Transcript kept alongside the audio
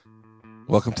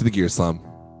Welcome to the Gear Slum,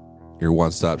 your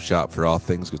one-stop shop for all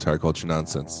things guitar culture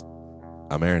nonsense.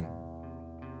 I'm Aaron.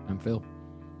 I'm Phil.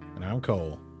 And I'm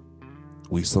Cole.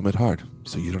 We slum it hard,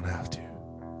 so you don't have to.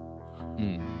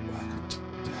 Welcome to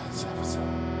this episode.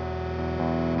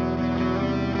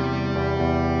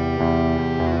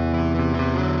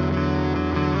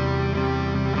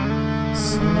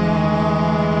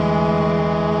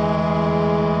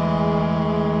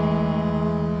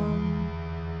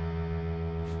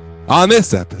 On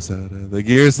this episode of the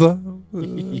Gear Slum.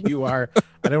 You are, I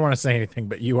didn't want to say anything,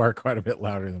 but you are quite a bit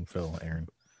louder than Phil, Aaron.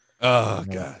 Oh,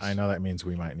 gosh. I know that means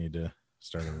we might need to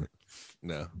start over.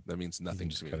 No, that means nothing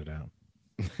to Just me. cut it out.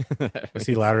 Was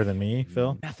he louder than me,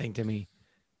 Phil? Nothing to me.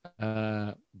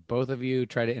 Both of you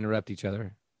try to interrupt each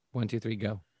other. 1, 2, 3,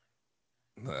 go.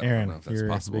 I don't know Aaron, if that's you're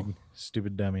possible. a big,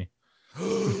 stupid dummy.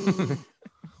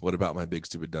 What about my big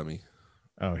stupid dummy?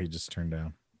 Oh, he just turned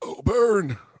down. Oh,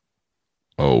 burn.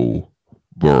 Oh,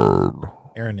 burn.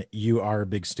 Aaron, you are a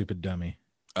big, stupid dummy.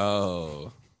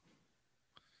 Oh.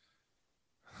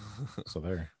 So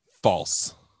there.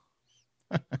 False.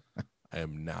 I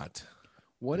am not.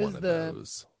 What one is of the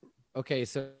those. okay?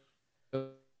 So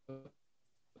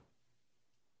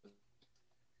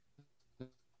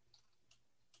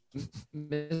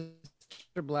Mr.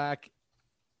 Black,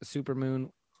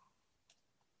 Supermoon.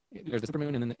 There's the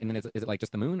supermoon, and then is it like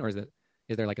just the moon, or is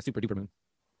there like a super duper moon?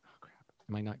 Oh crap!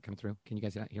 Am I not coming through? Can you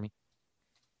guys not hear me?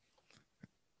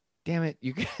 Damn it!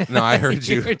 You No, I heard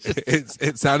you. were just-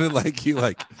 It sounded like you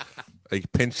like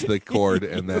pinched the cord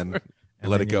and then let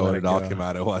then it you go, let and it it all go. came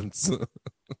out at once.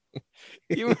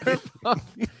 you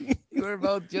were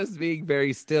both just being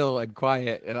very still and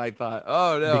quiet, and I thought,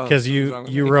 oh no, Because something's wrong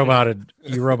with you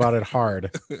me. roboted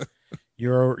hard.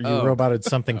 You Oh. roboted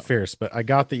something fierce, but I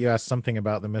got that you asked something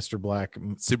about the Mr. Black.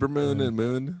 Supermoon and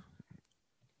moon.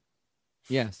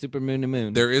 Yeah, supermoon and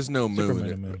moon. There is no Supermoon moon.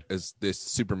 and moon. As this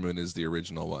supermoon is the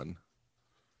original one,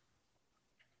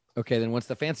 Okay, then what's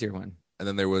the fancier one? and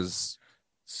then there was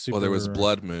there was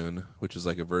Blood Moon, which is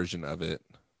like a version of it.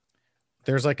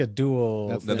 There's like a dual.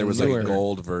 That's Then there the was like newer. a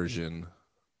gold version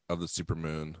of the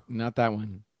supermoon. Not that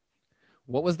one.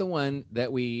 What was the one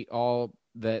that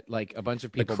like a bunch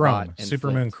of people Chrome, bought and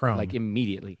Supermoon flipped, Chrome. like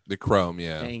immediately? The chrome,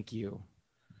 yeah. Thank you.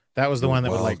 That was the You're one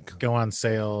that would like welcome. go on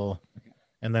sale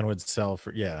and then would sell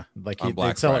for like On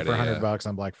Black they'd sell it for Friday, $100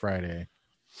 on Black Friday,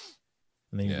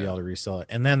 and then you'd be Yeah. able to resell it.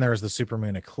 And then there was the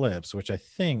Supermoon Eclipse, which I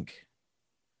think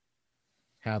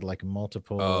had like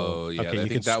multiple. Oh yeah, okay, I you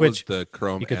think could that switch. was the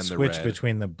chrome You could and the switch red,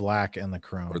 between the black and the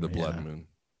chrome or the blood yeah. moon.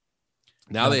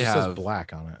 Now No, they it just says have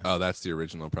black on it. Oh, that's the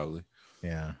original, probably.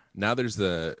 Yeah, Now there's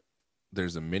a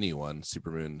mini one,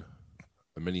 Supermoon,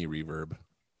 a mini reverb.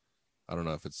 I don't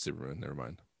know if it's Supermoon. Never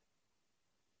mind.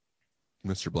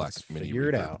 Mr. Black's Let's mini figure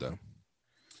it reverb, out. though.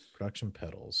 production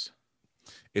pedals.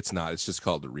 It's not. It's just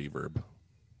called the reverb.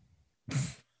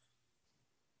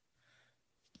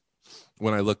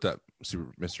 When I looked up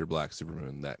Mr. Black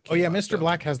Supermoon, that Oh yeah, came up, Mr. though.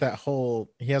 Black has that whole.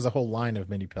 He has a whole line of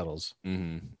mini pedals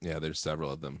Mhm. Yeah, there's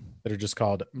several of them. that are just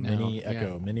called No, mini yeah.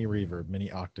 echo, mini reverb, mini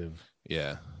octave.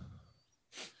 Yeah.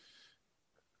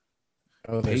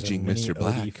 Oh, there's Paging a mini Mr.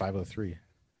 Black. OD 503.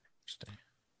 Interesting.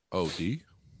 OD?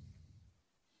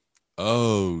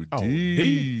 OD.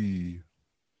 OD.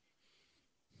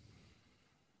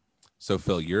 So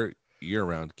Phil, you're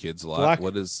around kids a lot. Black-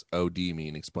 What does OD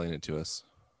mean? Explain it to us.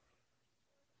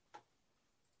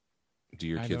 Do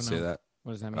your I kids don't say know. that?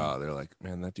 What does that mean? Oh, they're like,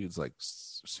 man, that dude's like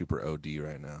super OD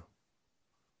right now.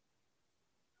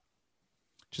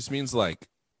 Just means like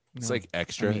it's No. like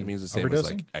extra. I mean, it means the same as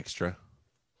like overdosing? extra.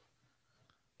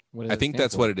 What does I it think stand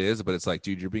that's for? what it is, but it's like,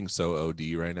 dude, you're being so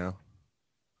OD right now.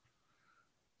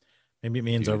 Maybe it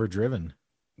means Dude. overdriven.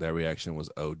 That reaction was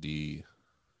OD.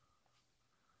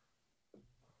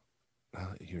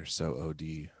 Oh, you're so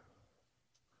OD.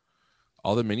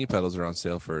 All the mini pedals are on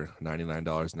sale for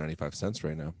 $99.95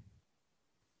 right now.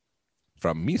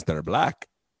 From Mr. Black.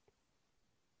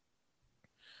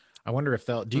 I wonder if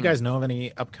they'll. Do you guys know of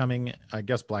any upcoming? I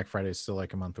guess Black Friday is still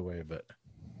like a month away, but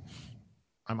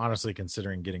I'm honestly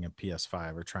considering getting a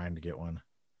PS5 or trying to get one.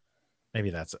 Maybe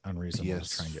that's unreasonable to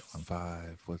try and get one.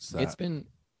 PS5. What's that? It's been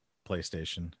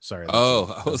PlayStation. Sorry.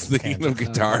 I was thinking of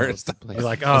tangent. guitars. You're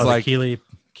like, I was oh, like- the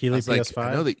Keeley I was like, PS5.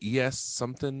 I know the ES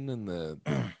something and the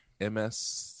MS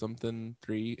something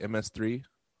 3, MS3. Is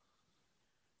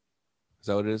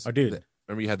that what it is? Oh, dude.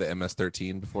 Remember you had the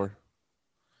MS13 before?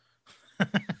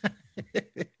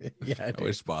 Yeah, I I do.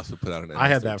 wish Boss would put out an MS13. I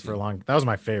had that for a long. That was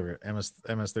my favorite.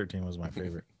 MS13 was my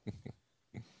favorite.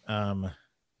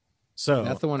 So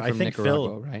That's the one I from think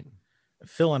Nicaragua, right?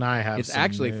 Phil and I have. It's some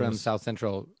actually from news. South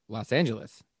Central Los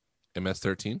Angeles.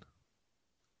 MS13?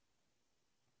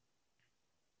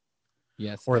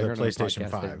 Yes. or I the heard on a PlayStation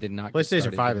podcast that 5. did not.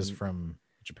 PlayStation 5 is in- from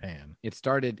Japan. It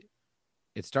started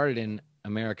in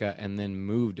America and then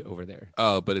moved over there.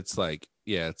 Oh, but it's like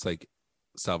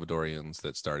Salvadorians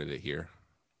that started it here.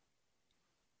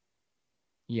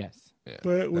 Yes. Yeah, But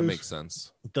it that was- makes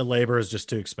sense. The labor is just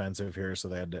too expensive here, so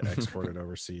they had to export it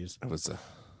overseas. That was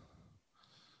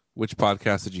which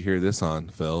podcast did you hear this on,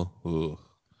 Phil? Ooh.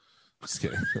 Just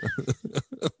kidding.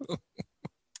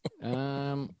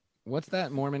 What's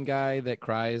that Mormon guy that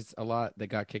cries a lot that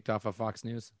got kicked off of Fox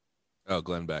News? Oh,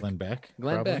 Glenn Beck. Glenn Beck.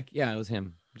 Glenn probably? Beck. Yeah, it was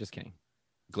him. Just kidding.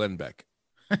 Glenn Beck.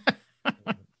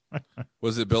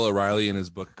 Was it Bill O'Reilly in his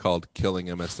book called Killing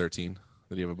MS-13?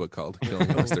 Did he have a book called Killing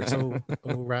MS-13?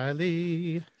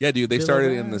 O'Reilly. Yeah, dude. They Bill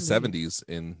started in the O'Reilly. 70s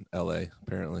in LA,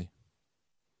 apparently,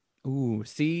 Ooh,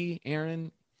 see,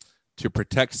 Aaron, to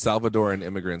protect Salvadoran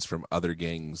immigrants from other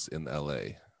gangs in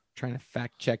LA. trying to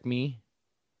fact check me.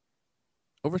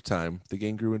 Over time, the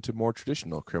gang grew into a more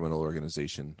traditional criminal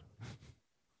organization.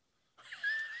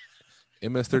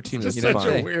 MS-13 is Just You know, such a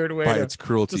defined weird way. by to- its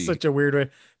cruelty Just such a weird way.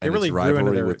 They and really its grew into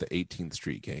rivalry their. with the 18th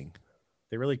Street gang.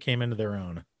 They really came into their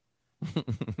own.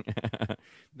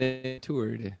 They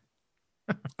toured.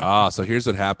 So here's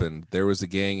what happened. There was a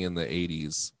gang in the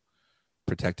 80s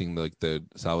protecting the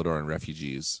Salvadoran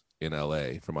refugees in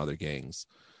LA from other gangs.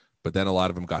 But then a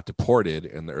lot of them got deported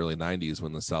in the early 90s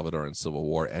when the Salvadoran Civil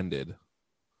War ended.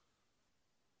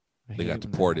 I They hate got when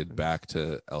that deported happens. back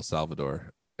to El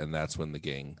Salvador, and that's when the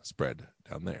gang spread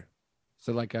down there.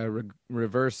 So like a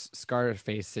reverse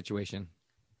Scarface situation.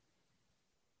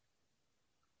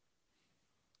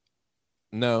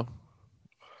 No,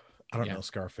 I don't Yeah. know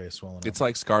Scarface well enough. it's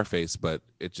like Scarface, but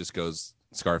it just goes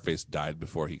Scarface died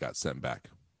before he got sent back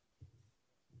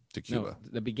to Cuba No,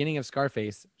 the beginning of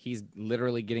Scarface, he's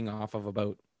literally getting off of a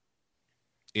boat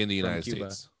in the from United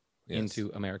Cuba States. Yes.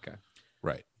 into America.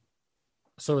 Right.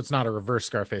 So it's not a reverse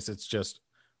Scarface. It's just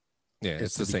Yeah,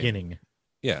 it's the the same. beginning.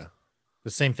 Yeah.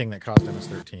 The same thing that caused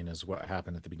MS-13 is what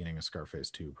happened at the beginning of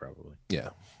Scarface 2, probably. Yeah.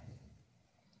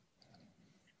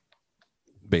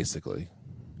 Basically.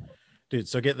 Dude,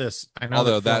 so get this. I know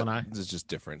Although that Phil that and I. is just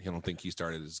different. I don't think he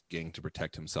started his gang to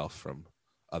protect himself from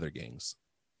other gangs.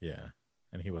 Yeah.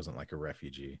 And he wasn't like a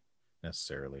refugee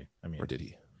necessarily. I mean, Or did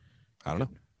he? I don't know.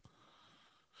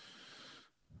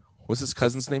 What's his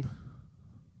cousin's name?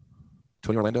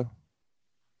 Tony Orlando?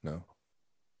 No.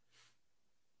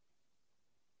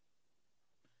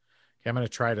 okay, I'm going to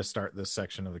try to start this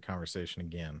section of the conversation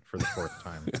again for the fourth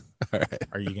time. All right.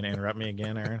 Are you going to interrupt me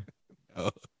again, Aaron? No.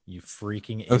 You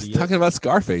freaking I was idiot. talking about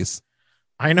Scarface.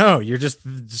 I know. You're just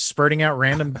spurting out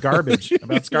random garbage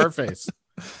about Scarface.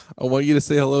 I want you to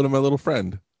say hello to my little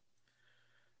friend.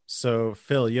 So,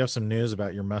 Phil, you have some news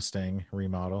about your Mustang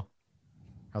remodel.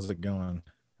 How's it going?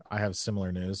 I have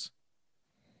similar news.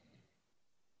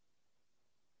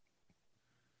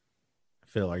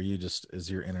 Phil, is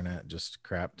your internet just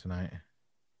crap tonight?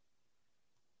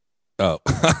 Oh.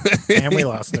 And we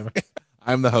lost him.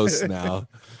 I'm the host now.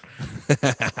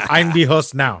 I'm the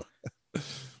host now.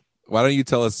 Why don't you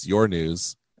tell us your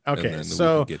news? and Okay, then we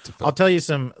so can get to Phil. I'll tell you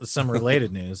some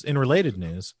related news. In related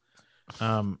news,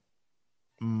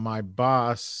 my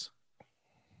boss's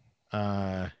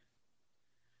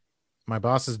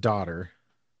daughter,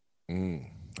 I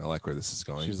like where this is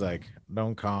going. she's like,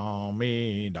 "Don't call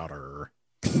me daughter."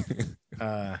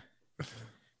 So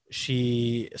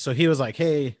he was like,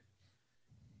 "Hey,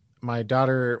 my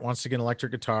daughter wants to get an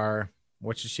electric guitar.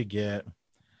 What should she get?"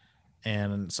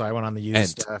 And so I went on the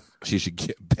used Bent. stuff. She should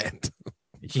get bent.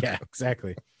 Yeah,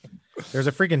 exactly. There's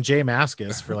a freaking J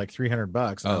Mascis for like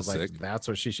 $300, and I Oh, was like, sick. "That's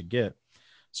what she should get."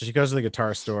 So she goes to the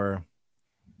guitar store,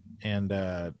 and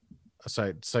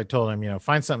so I told him,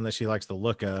 find something that she likes the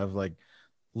look of, like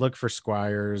look for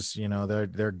Squires.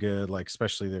 They're good, like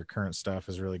especially their current stuff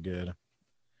is really good.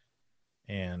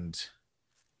 And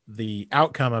the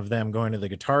outcome of them going to the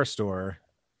guitar store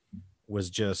was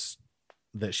just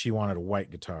that she wanted a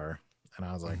white guitar, and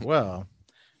I was like, well.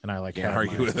 And I like Can't had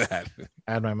argue my- with that.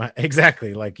 add my mind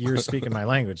exactly like you're speaking my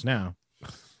language now.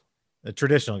 The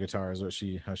traditional guitar is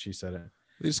how she said it.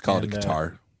 They just call it a And,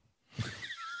 guitar.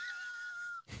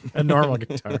 A normal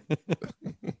guitar,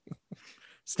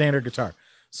 standard guitar.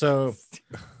 So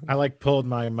I like pulled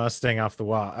my Mustang off the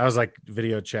wall. I was like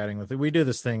video chatting with it. We do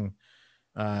this thing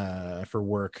for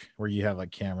work where you have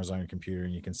like cameras on your computer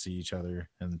and you can see each other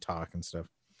and talk and stuff,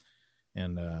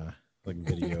 and like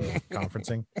video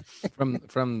conferencing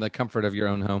From the comfort of your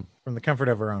own home. from the comfort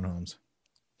of our own homes.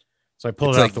 So I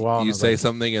pulled It's it like off the wall. And I you was say like,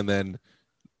 something and then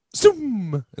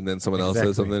zoom, and then someone else says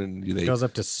Exactly. something and it they goes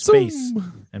up to space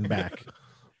zoom. and back.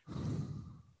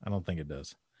 I don't think it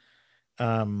does.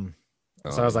 Oh,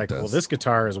 So I was it like, well, does. this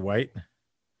guitar is white.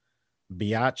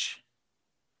 biatch.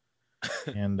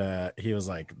 And he was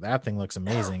like, that thing looks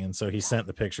amazing. And so he sent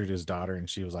the picture to his daughter, and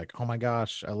she was like, oh my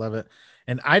gosh, I love it.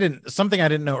 And something I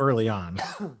didn't know early on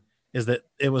is that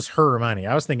it was her money.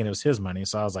 I was thinking it was his money.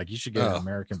 So I was like, you should get an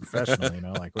American professional,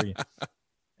 like, what do you,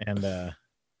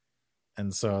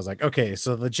 and so I was like, okay,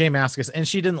 so the J Mascis, and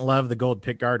she didn't love the gold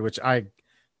pick guard, which I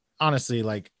honestly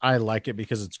I like it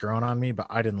because it's grown on me, but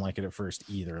I didn't like it at first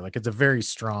either. Like, it's a very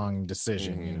strong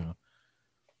decision,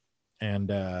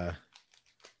 and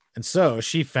so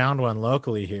she found one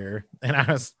locally here, and I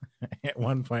was at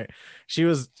one point, she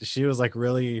was like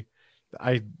really,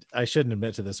 I shouldn't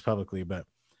admit to this publicly, but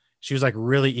she was like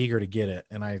really eager to get it,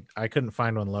 and I couldn't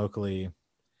find one locally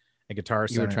at Guitar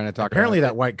Center. You were trying to talk. Apparently,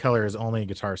 that white color is only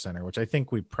Guitar Center, which I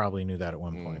think we probably knew that at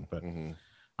one point, but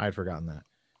I had forgotten that.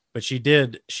 But she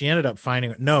ended up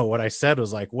finding. No, what I said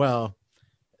was like, well,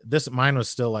 mine was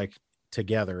still like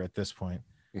together at this point.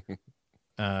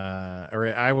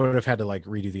 Or I would have had to like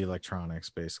redo the electronics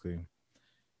basically. And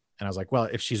I was like, well,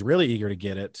 if she's really eager to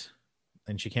get it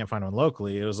and she can't find one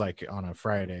locally, it was like on a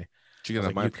Friday. She can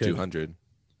have mine for 200.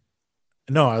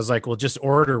 No, I was like, well, just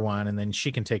order one and then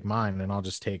she can take mine and I'll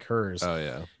just take hers. Oh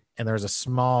yeah. And there was a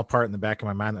small part in the back of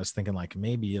my mind that was thinking like,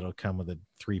 maybe it'll come with a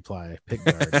 3-ply pick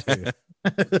guard too.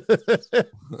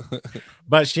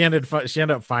 But she ended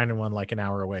up finding one like an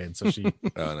hour away. And so she,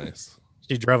 oh, nice.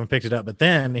 She drove and picked it up, but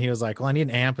then he was like, well, I need an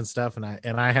amp and stuff. And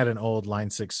I had an old Line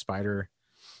 6 Spider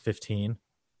 15.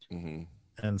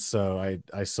 And so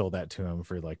I sold that to him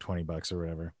for like $20 or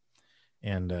whatever.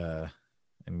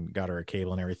 And got her a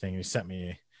cable and everything. He sent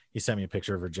me a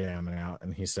picture of her jamming out,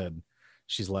 and he said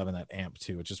she's loving that amp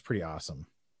too, which is pretty awesome.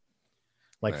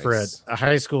 Like nice. For a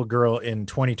high school girl in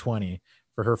 2020,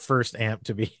 for her first amp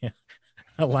to be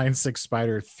a Line 6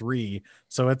 Spider 3.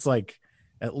 So it's like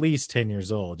at least 10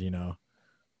 years old,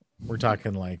 We're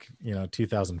talking like,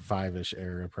 2005-ish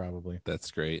era probably.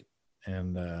 That's great.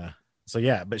 And so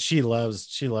yeah, but she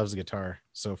loves the guitar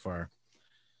so far.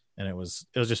 And it was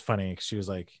just funny. She was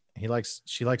like, she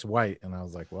likes white. And I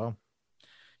was like, well,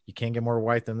 you can't get more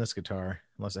white than this guitar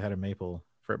unless it had a maple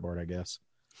fretboard, I guess.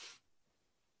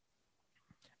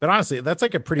 But honestly, that's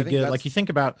like a pretty good, like I think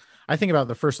about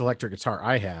the first electric guitar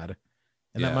I had,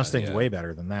 and that Mustang's way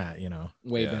better than that,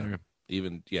 Way better.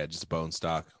 Even, just bone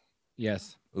stock.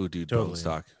 Yes. Oh, dude, totally. Bone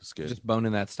stock is good. Just bone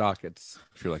in that stock. It's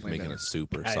if you're like making a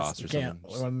soup or sauce or something.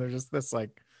 When they're just this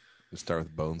like. Just start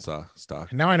with bone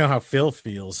stock. Now I know how Phil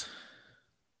feels.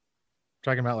 I'm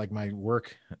talking about like my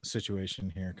work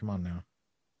situation here. Come on now.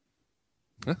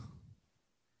 Huh?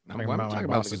 I'm talking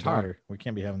about the guitar. Daughter. We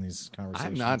can't be having these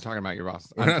conversations. I'm not talking about your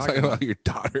boss. I'm not talking about your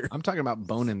daughter. I'm talking about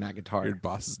boning that guitar. Your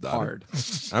boss's daughter. Hard.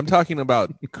 I'm talking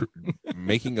about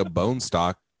making a bone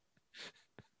stock.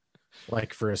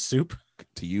 Like for a soup?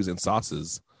 To use in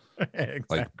sauces.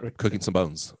 Exactly. Like cooking some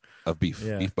bones of beef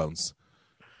bones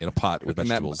in a pot with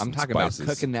vegetables. I'm talking spices.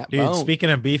 about cooking that Dude, bone. Speaking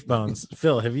of beef bones,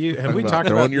 Phil, have we talked about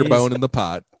throwing your bone in the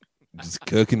pot, just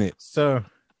cooking it? So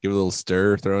give it a little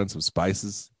stir, throw in some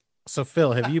spices. So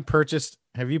Phil, have you purchased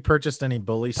any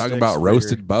bully sticks? Talking about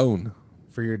roasted bone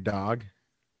for your dog?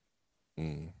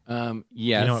 Yes.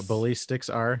 You know what bully sticks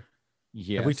are?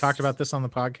 Yes. Have we talked about this on the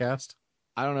podcast?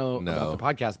 I don't know about the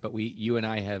podcast, but you and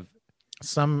I have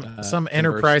some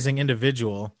enterprising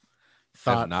individual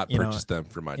thought have not purchased them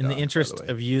for my dog, in the interest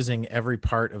of using every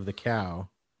part of the cow.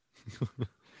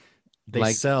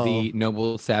 They sell the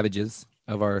noble savages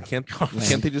of our can't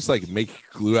they just like make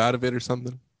glue out of it or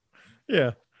something?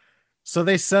 Yeah. So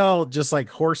they sell just like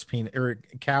horse penis or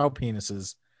cow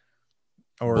penises,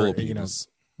 or bull penis.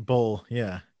 Bull,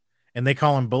 yeah. And they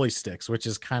call them bully sticks, which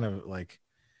is kind of like,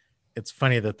 it's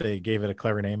funny that they gave it a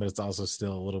clever name, but it's also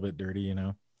still a little bit dirty,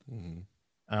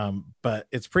 But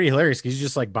it's pretty hilarious because you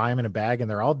just like buy them in a bag and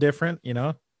they're all different,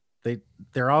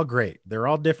 they're all great. They're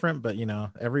all different, but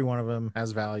every one of them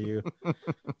has value.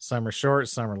 Some are short,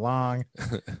 some are long.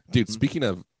 Dude, speaking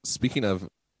of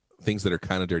things that are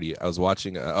kind of dirty, I was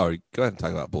watching. Go ahead and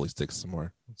talk about bully sticks some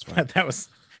more. That's fine. That was.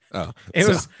 Oh, it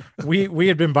was. We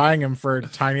had been buying them for a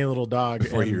tiny little dog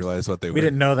before you realized what they were. We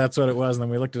didn't know that's what it was, and then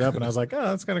we looked it up, and I was like, "Oh,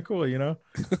 that's kind of cool," And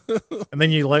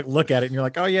then you look at it, and you're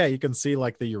like, "Oh yeah, you can see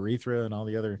like the urethra and all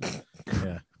the other."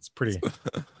 Yeah, it's pretty.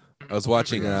 I was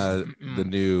watching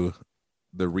the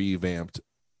revamped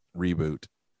reboot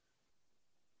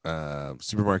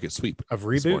supermarket sweep of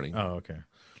Reboot. This morning. Oh, okay.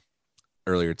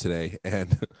 Earlier today,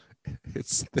 and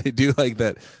they do like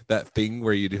that thing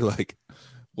where you do like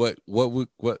what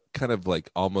kind of like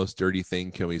almost dirty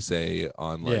thing can we say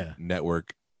on like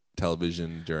network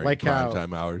television during like prime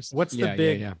time hours? What's the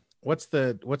big? What's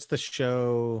the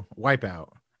show Wipeout?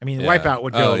 I mean, Yeah. Wipeout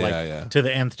would go yeah. to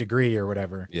the nth degree or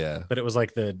whatever, Yeah. but it was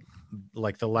like the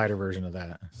lighter version of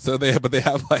that. So they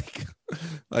have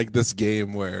like this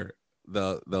game where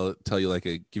they'll tell you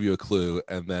give you a clue,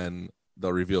 and then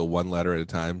they'll reveal one letter at a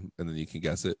time, and then you can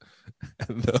guess it.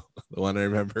 And the one I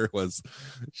remember was,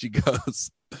 she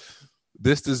goes,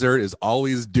 "This dessert is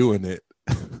always doing it."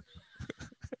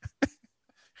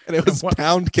 And it was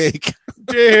pound cake.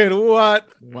 Dude, what?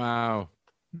 Wow.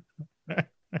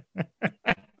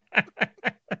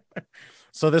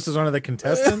 So this is one of the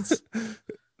contestants?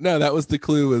 No, that was the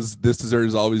clue, was this dessert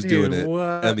is always doing it.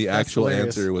 What? And the That's actual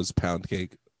hilarious. answer was pound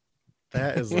cake.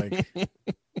 That is like,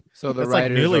 So the that's like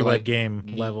writers newlywed are like game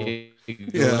level.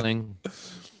 giggling.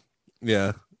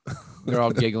 Yeah. They're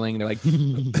all giggling. They're like,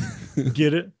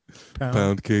 Get it?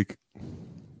 Pound cake.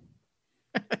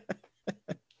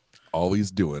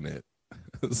 Always doing it.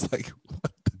 It's like,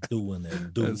 Doing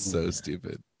it. that's so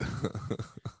stupid.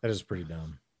 That is pretty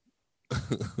dumb.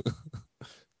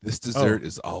 This dessert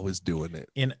is always doing it.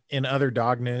 In other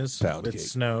dog news, Pound it cake.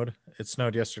 snowed. It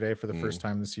snowed yesterday for the first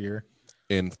time this year.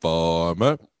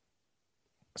 Informer.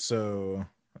 So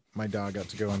my dog got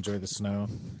to go enjoy the snow,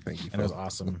 Thank you. and it was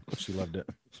awesome. She loved it.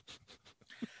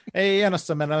 Hey, and I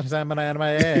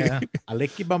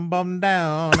lick your bum bum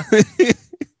down.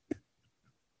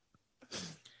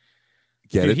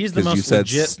 Get Dude, it? he's the 'Cause you most said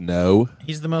legit- snow.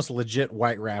 He's the most legit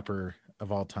white rapper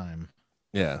of all time,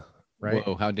 Yeah. right?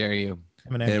 whoa, how dare you?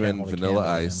 Eminem Him can't and hold a Vanilla candle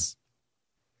to him. Ice.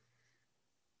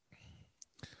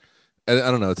 I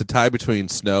don't know. It's a tie between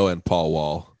Snow and Paul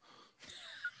Wall.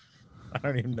 I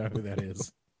don't even know who that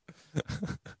is.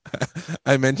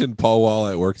 I mentioned Paul Wall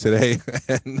at work today,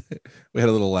 and we had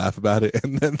a little laugh about it.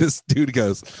 And then this dude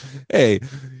goes, "Hey,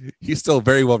 he's still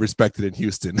very well respected in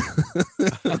Houston."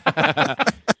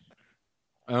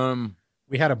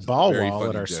 We had a ball Very wall funny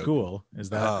at our joke. school. Is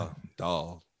that Oh,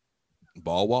 doll.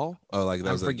 Ball wall? Oh, like that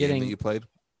I'm was a game forgetting- that you played?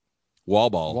 Wall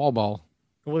ball. Wall ball.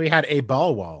 well? We had a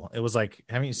ball wall. It was like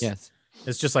Yes.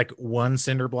 It's just like one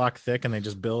cinder block thick, and they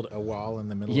just build a wall in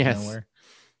the middle Yes. of nowhere.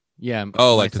 Yeah.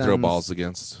 Oh, my like to throw son's- balls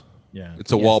against. Yeah,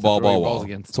 It's a Yes, wall to ball throw your ball balls wall.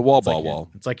 against. It's a wall It's like ball your-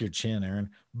 wall. It's like your chin, Aaron.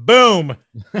 Boom.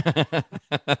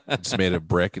 Just made of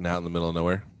brick and out in the middle of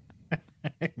nowhere.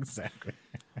 Exactly.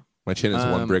 My chin is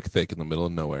one Um, brick thick in the middle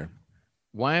of nowhere.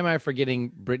 Why am I forgetting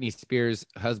Britney Spears'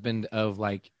 husband of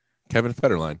like, Kevin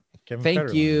Federline. Kevin thank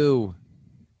Federline, you,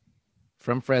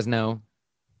 from Fresno.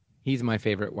 He's my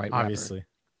favorite white rapper. Obviously.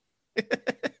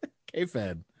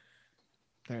 K-Fed.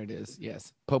 There it is.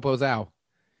 Yes. Popo's Ow.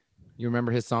 You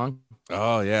remember his song?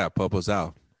 Oh yeah, Popo's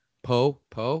out. Popo's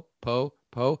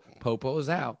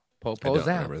out. Popo's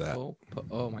out. remember that.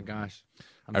 Oh my gosh.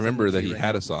 I remember that he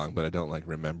had a song, but I don't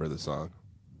remember the song.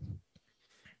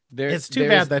 It's too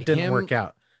bad that didn't work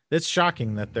out. It's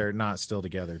shocking that they're not still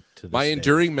together to this My day.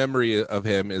 enduring memory of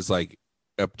him is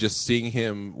just seeing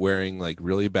him wearing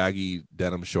really baggy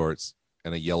denim shorts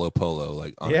and a yellow polo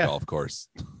on a golf course.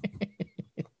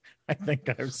 I think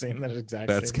I've seen that exact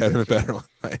That's same Kevin picture.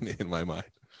 Federline in my mind.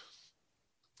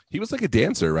 He was like a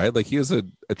dancer, right? Like he was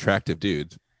an attractive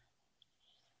dude.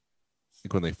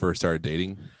 Like when they first started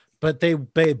dating. But they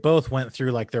both went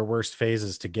through their worst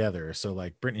phases together. So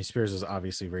Britney Spears is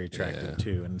obviously very attractive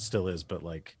too, and still is. But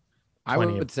I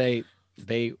would say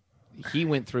he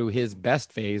went through his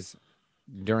best phase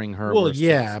during her. well, worst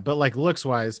yeah, phase. but looks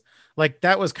wise,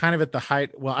 that was kind of at the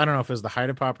height. Well, I don't know if it was the height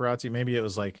of paparazzi. Maybe it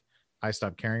was I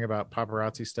stopped caring about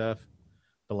paparazzi stuff.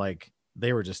 But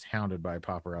they were just hounded by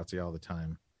paparazzi all the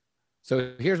time.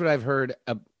 So here's what I've heard.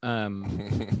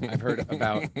 I've heard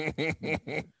about.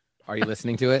 Are you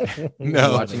listening to it?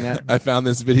 No, Watching that? I found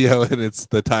this video and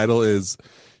the title is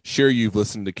 "Sure You've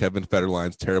Listened to Kevin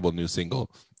Federline's Terrible New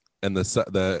Single," and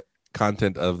the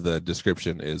content of the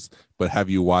description is, "But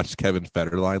have you watched Kevin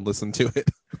Federline listen to it?"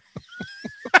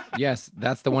 Yes,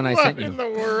 that's the one I What sent in you. the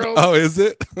world? Oh, is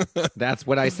it? That's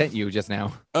what I sent you just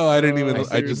now. Oh, I didn't even. I I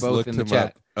sent you just both looked in the him chat.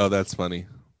 up. Oh, that's funny.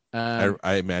 Um,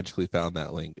 I magically found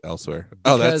that link elsewhere.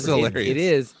 Oh, that's because hilarious. It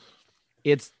is.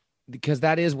 It's because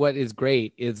that is what is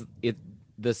great. Is it?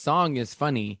 The song is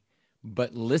funny,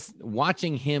 but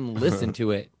watching him listen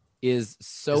to it is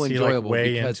so Is he, enjoyable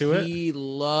way because into it? he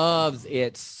loves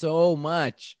it so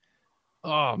much.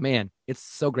 Oh man, it's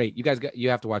so great. You guys you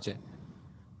have to watch it.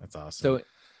 That's awesome. So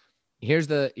here's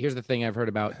the thing I've heard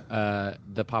about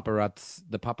the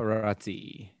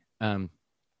paparazzi,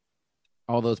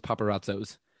 all those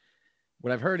paparazzos.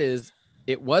 What I've heard is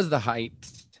it was the height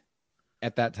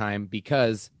at that time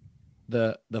because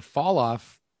the fall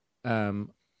off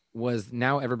was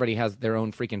now everybody has their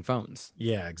own freaking phones.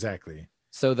 yeah, exactly.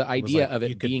 So the It was idea of you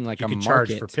it could- being like you a could market,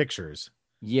 charge for pictures.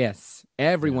 yes,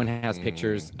 everyone has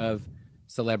pictures of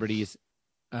celebrities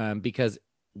because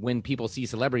when people see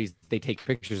celebrities, they take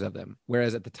pictures of them.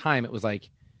 Whereas at the time, it was like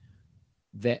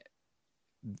that.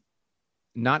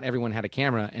 Not everyone had a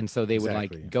camera, and so they would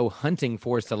like go hunting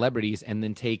for celebrities and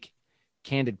then take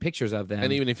candid pictures of them.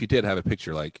 And even if you did have a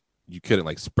picture, like you couldn't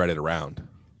like spread it around.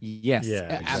 Yes,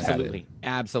 Yeah, absolutely,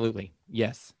 absolutely,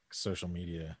 yes. Social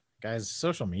media, guys.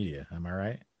 Social media. Am I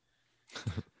right?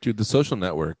 Dude, the Social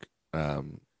Network. Let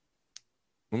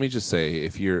me just say,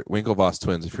 if you're Winklevoss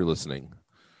twins, if you're listening,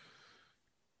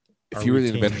 if you were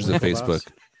the inventors of Facebook,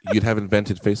 you'd have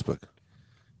invented Facebook.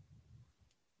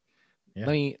 Yeah.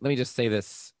 Let me just say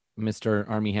this, Mr.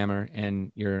 Army Hammer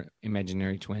and your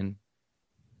imaginary twin.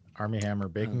 Army Hammer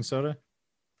baking soda?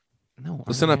 No.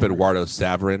 Listen up, Eduardo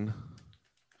Saverin.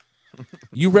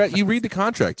 You read the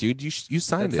contract, dude. You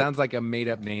signed it. It. Sounds like a made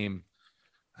up name.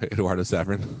 Eduardo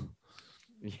Saverin.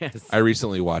 Yes. I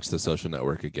recently watched The Social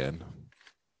Network again.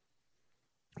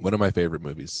 One of my favorite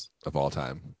movies of all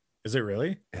time. Is it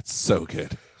really? It's so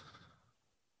good.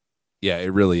 Yeah,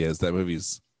 it really is. That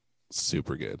movie's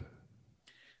super good.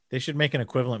 They should make an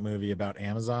equivalent movie about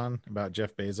Amazon, about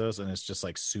Jeff Bezos, and it's just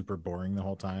like super boring the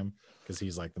whole time because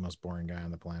he's like the most boring guy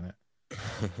on the planet.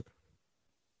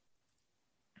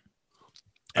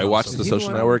 I watched The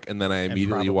Social Network, and then I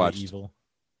immediately watched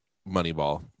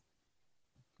Moneyball.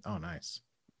 Oh, nice.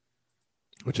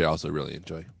 Which I also really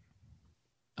enjoy.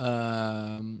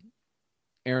 Aaron,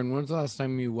 when was the last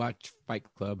time you watched Fight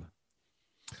Club?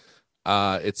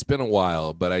 It's been a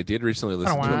while, but I did recently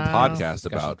listen to a podcast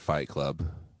about Fight Club.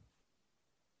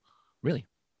 Really?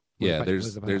 Yeah,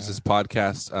 there's this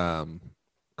podcast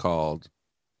called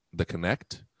The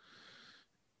Connect,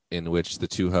 in which the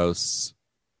two hosts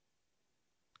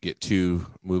get two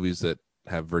movies that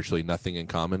have virtually nothing in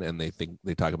common, and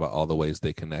they talk about all the ways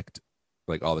they connect,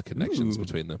 like all the connections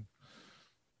between them.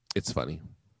 It's funny.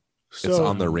 So it's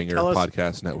on the Ringer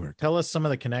Podcast Network. Tell us some of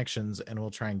the connections, and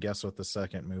we'll try and guess what the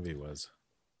second movie was.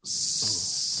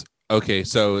 Okay,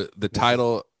 so the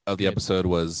title of the episode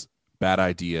was Bad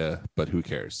Idea, but Who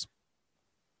Cares?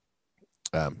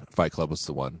 Fight Club was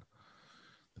the one.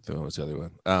 The one was the other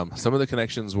one. Some of the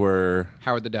connections were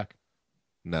Howard the Duck.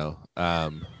 No.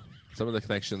 Some of the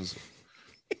connections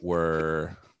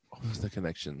were what was the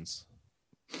connections?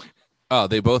 Oh,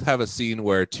 they both have a scene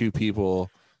where two people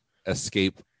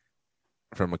escape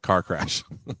from a car crash,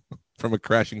 from a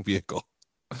crashing vehicle.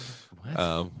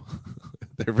 What?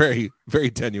 They're very,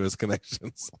 very tenuous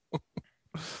connections.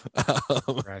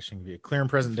 Crashing vehicle, clear and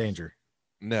present danger.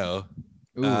 No.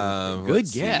 Ooh, good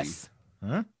guess.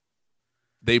 Huh?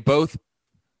 They both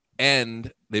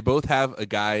have a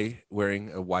guy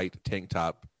wearing a white tank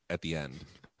top at the end.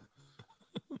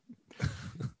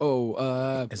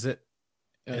 Is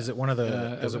it one of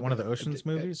the Ocean's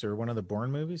movies or one of the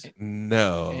Bourne movies?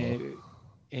 No.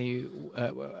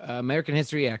 American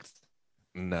History X.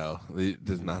 No, it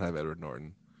does not have Edward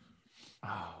Norton.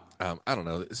 Oh. I don't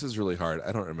know. This is really hard.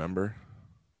 I don't remember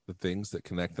the things that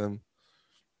connect them.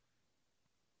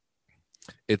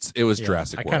 It was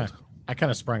Jurassic World. I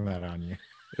kind of sprung that on you.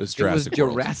 It was Jurassic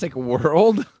World. Jurassic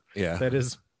World? Yeah. That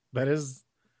is.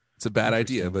 It's a bad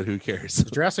idea, but who cares?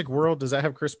 Jurassic World, does that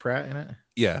have Chris Pratt in it?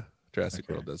 Yeah. Jurassic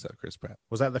World does have Chris Pratt.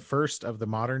 Was that the first of the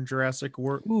modern Jurassic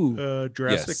World?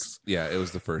 Yes. Yeah, it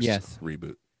was the first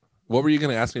reboot. What were you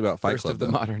going to ask me about Fight Club? First of the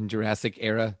modern Jurassic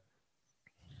era.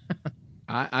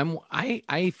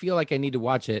 I feel like I need to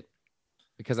watch it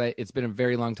because it's been a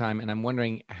very long time, and I'm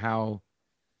wondering how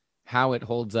it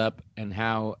holds up and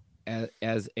how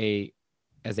as a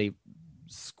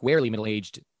squarely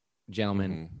middle-aged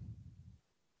gentleman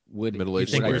would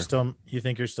middle-aged. You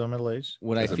think you're still middle-aged?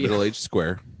 Would I feel middle-aged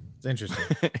square? It's interesting.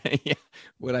 Yeah.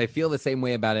 Would I feel the same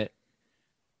way about it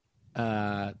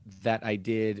that I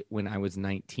did when I was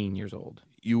 19 years old?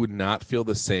 You would not feel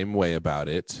the same way about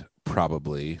it,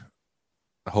 probably.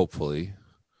 Hopefully.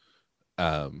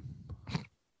 I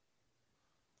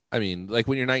mean, like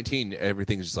when you're 19,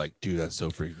 everything's just like, dude, that's so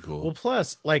freaking cool. Well,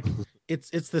 plus, like, it's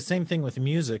the same thing with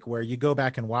music where you go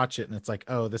back and watch it and it's like,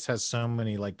 oh, this has so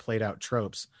many like played out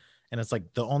tropes. And it's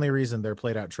like the only reason they're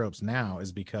played out tropes now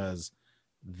is because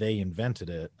they invented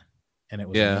it and it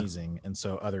was amazing. And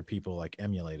so other people like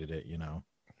emulated it, you know?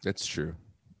 That's true.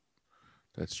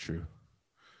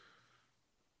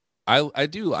 I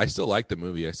still like the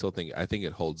movie. I think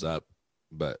it holds up,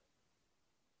 but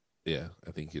yeah,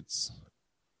 I think it's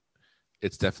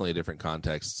definitely a different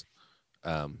context.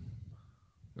 I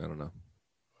don't know.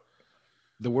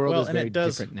 The world is very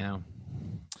different now.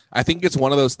 I think it's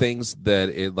one of those things that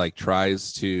it like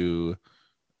tries to,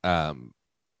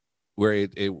 where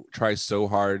it tries so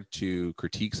hard to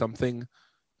critique something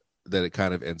that it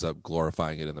kind of ends up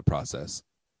glorifying it in the process.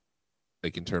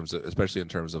 like in terms of, especially in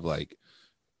terms of like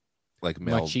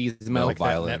male Machismo. Like that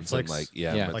violence and Netflix- like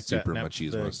Yeah. like super that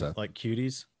machismo the, stuff. like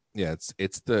cuties. Yeah,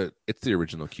 it's the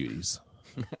original Cuties.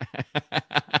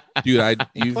 Dude,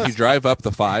 you drive up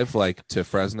the 5 like to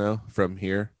Fresno from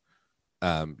here,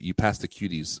 you pass the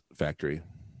Cuties factory.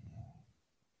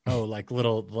 Oh, like the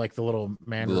little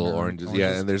mandarin Little oranges.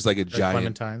 Yeah, and there's like a Or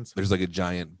giant clementines. there's like a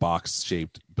giant box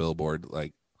shaped billboard,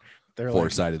 like They're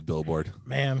 4-sided billboard. like,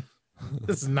 man,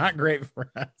 this is not great for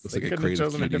us. It's They like a couldn't have crate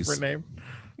of chosen a cuties. different name.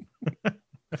 Yeah.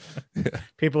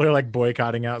 People are like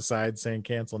boycotting outside, saying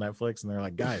cancel Netflix, and they're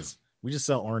like, guys, we just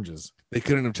sell oranges. They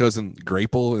couldn't have chosen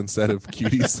Grapple instead of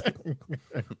Cuties.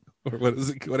 Or what is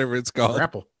it? Whatever it's called.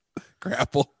 Grapple.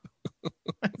 Grapple.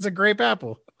 It's a grape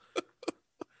apple.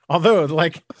 Although,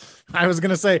 like, I was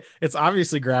gonna say it's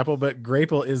obviously grapple, but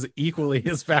grapple is equally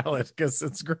as valid because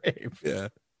it's grape. Yeah.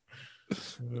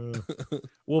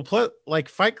 Well, like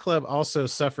Fight Club also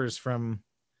suffers from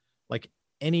like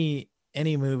any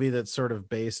movie that's sort of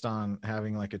based on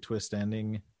having like a twist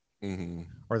ending, Mm-hmm.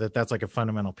 or that's like a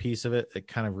fundamental piece of it. It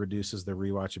kind of reduces the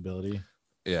rewatchability.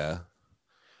 Yeah.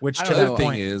 Which I to don't that know. Thing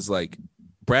point, is, like,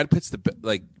 Brad Pitt's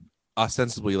like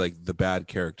ostensibly like the bad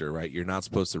character, right? You're not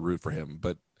supposed to root for him,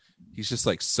 but he's just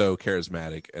like so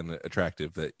charismatic and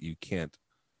attractive that you can't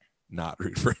not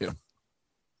root for him.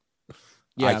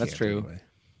 Yeah, I that's can't, true. anyway.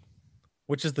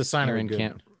 which is the sign Aaron of a good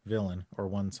can't- villain, or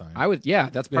one sign. That's part Yeah,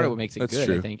 of what makes it that's good,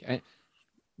 true. I think.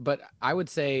 But I would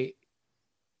say,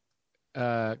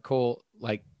 Cole,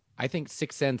 like, I think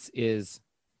Sixth Sense is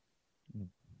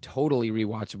totally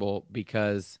rewatchable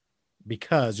because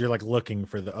Because you're like looking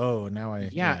for the now I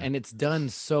and it's done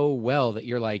so well that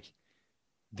you're like,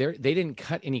 they didn't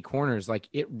cut any corners. Like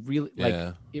it really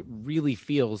Yeah. it really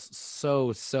feels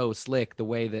so slick the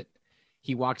way that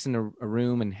he walks into a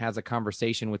room and has a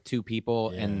conversation with two people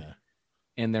and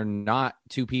they're not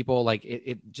two people. Like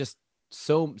it just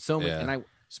so much. Yeah. And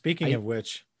Speaking of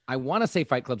which, I want to say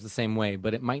Fight Club's the same way,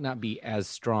 but it might not be as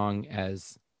strong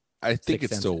as I think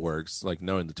Sixth it still Sense. works. Like,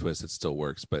 knowing the twist, it still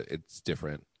works, but it's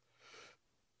different.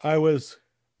 I was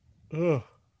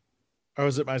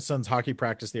at my son's hockey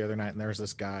practice the other night, and there was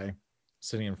this guy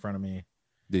sitting in front of me.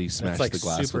 Did he smash like the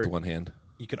glass super- with one hand?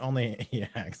 You can only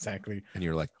exactly. And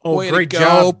you're like, Oh, way great to go,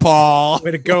 job. Paul.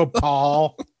 Way to go,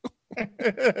 Paul.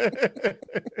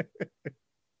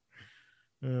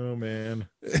 Oh man.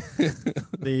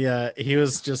 He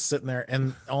was just sitting there,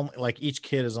 and only like each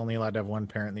kid is only allowed to have one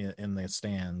parent in the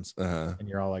stands, Uh-huh. and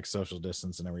you're all like social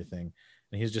distance and everything.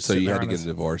 And he was just So sitting you there had to on get a his-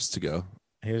 divorce to go.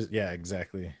 He was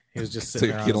exactly. He was just So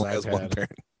sitting your there kid on only his has one iPad,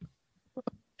 parent.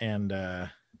 and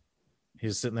he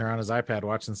was sitting there on his iPad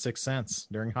watching Sixth Sense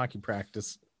during hockey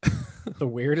practice. The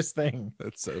weirdest thing.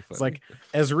 That's so funny. It's like,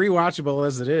 as rewatchable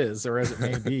as it is, or as it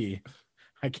may be,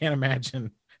 I can't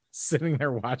imagine sitting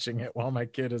there watching it while my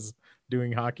kid is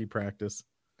doing hockey practice.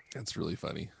 That's really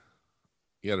funny.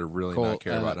 You got to really Cole, not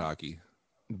care about hockey.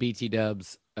 BT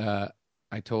Dubs. I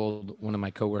told one of my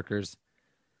coworkers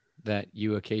that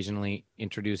you occasionally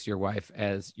introduce your wife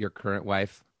as your current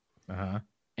wife, Uh-huh.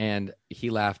 and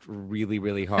he laughed really,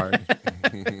 really hard.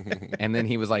 And then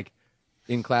he was like,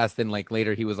 in class, then like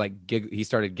later he was like, he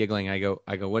started giggling. I go,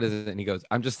 what is it? And he goes,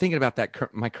 I'm just thinking about that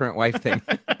my current wife thing.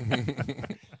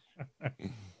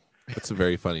 That's a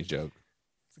very funny joke.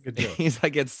 It's a good joke. He's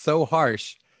like, it's so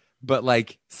harsh, but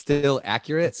like still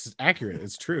accurate. It's accurate.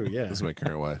 It's true. Yeah. This is my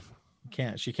current wife.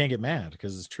 She can't get mad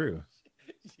because it's true.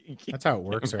 That's how it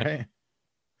works, right?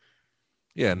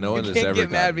 Yeah, no one has can't ever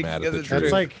get mad gotten mad at because the it's truth.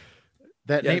 That's like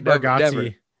that Yeah, Nate never, Bargatze.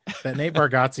 never. That Nate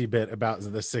Bargatze bit about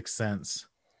the Sixth Sense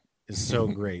is so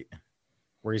great.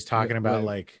 Where he's talking about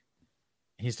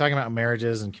he's talking about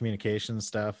marriages and communication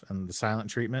stuff and the silent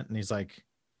treatment, and he's like,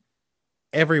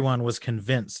 everyone was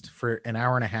convinced for an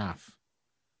hour and a half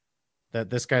that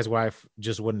this guy's wife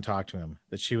just wouldn't talk to him,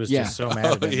 that she was just so mad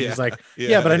at him. He's like,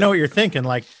 yeah, but I know what you're thinking.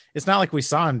 Like, it's not like we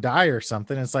saw him die or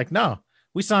something. It's like, no,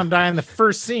 we saw him die in the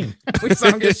first scene. We saw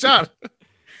him get shot.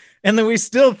 And then we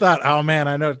still thought, oh man,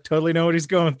 I totally know what he's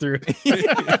going through.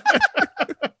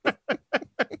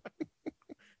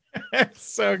 It's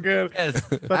so good. Yes,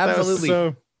 Thought that was absolutely.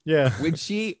 so, yeah.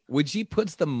 When she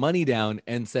puts the money down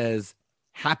and says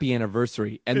happy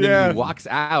anniversary, and then Yeah. he walks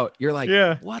out, you're like,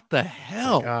 Yeah. what the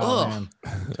hell? Oh Ugh. man,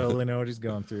 totally know what he's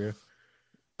going through.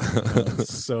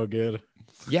 It's so good.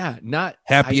 Yeah, not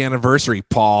Happy anniversary,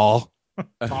 Paul.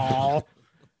 Paul.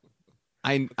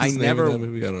 I What's the name of never that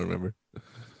movie? I don't remember.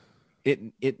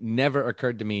 it never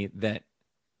occurred to me that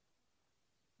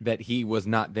he was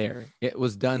not there. It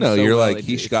was done. No, so you're well. like,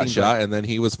 he It got seems shot like- and then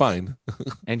he was fine.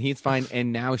 and he's fine.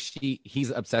 And now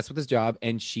he's obsessed with his job,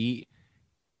 and she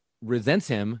resents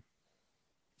him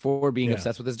for being Yeah.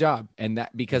 obsessed with his job, and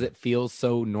that because it feels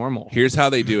so normal. Here's how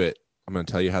they do it. I'm going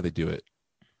to tell you how they do it.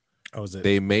 Oh, is it?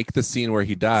 They make the scene where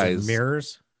he is it dies.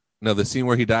 mirrors? No, the scene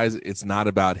where he dies, it's not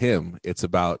about him. It's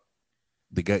about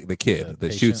the guy, the kid The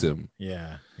that shoots patient? him.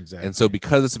 Yeah, exactly. And so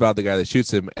because it's about the guy that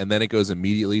shoots him, and then it goes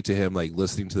immediately to him like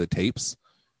listening to the tapes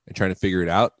and trying to figure it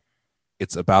out,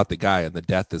 it's about the guy, and the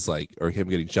death is like, or him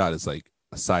getting shot is like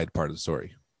a side part of the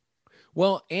story.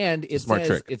 Well, and it Smart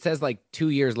trick. says like 2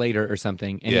 years later or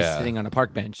something, and he's Yeah. sitting on a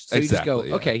park bench. So Exactly, you just go,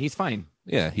 yeah. okay, he's fine.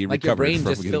 Yeah, he Like your recovered brain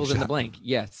from just getting fills in the shot. blank.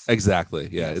 Yes. Exactly.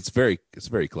 Yeah, Yes. it's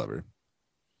very clever.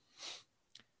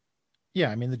 Yeah,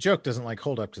 I mean the joke doesn't like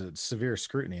hold up to severe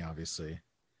scrutiny, obviously.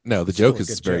 No, the It's still joke a is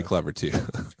good very joke. clever too.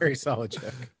 Very solid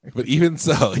joke. But even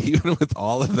so, even with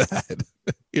all of that,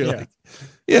 you're Yeah. like,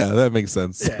 yeah, that makes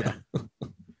sense. Yeah.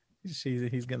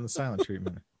 He's getting the silent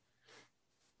treatment.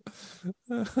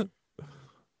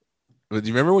 But do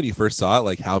you remember when you first saw it,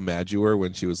 like how mad you were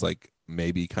when she was like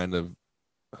maybe kind of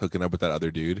hooking up with that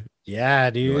other dude? Yeah,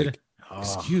 You're dude. like, Oh.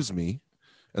 excuse me.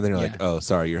 And then you're like, Yeah. oh,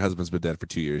 sorry, your husband's been dead for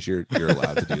 2 years. You're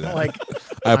allowed to do that. Like,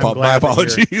 my I'm glad that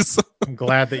apologies. I'm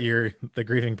glad that you're the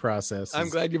grieving process. I'm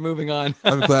glad you're moving on.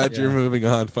 I'm glad you're Yeah. moving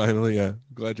on finally. Yeah. I'm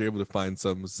glad you're able to find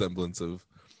some semblance of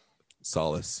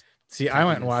solace. See, I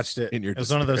went and watched it. In your It was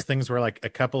one of those despair. things where like a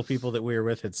couple people that we were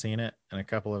with had seen it and a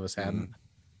couple of us hadn't.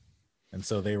 And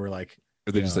so they were like,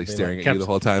 Or they're you just know, like they, staring at kept, you the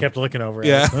whole time. kept looking over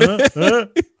Yeah. at us.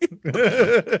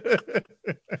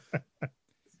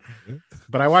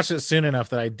 But I watched it soon enough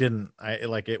that I didn't. I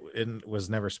like it was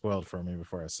never spoiled for me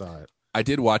before I saw it. I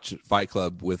did watch Fight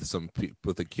Club with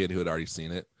with a kid who had already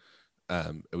seen it.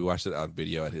 And we watched it on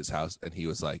video at his house, and he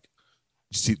was like,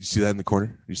 "You see that in the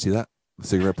corner? You see that? The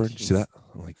cigarette burn? You see that?"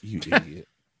 I'm like, "You idiot!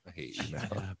 I hate you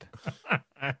now.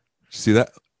 You see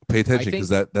that? Pay attention because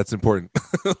that's important."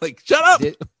 Like, shut up.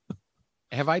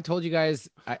 Have I told you guys?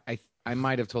 I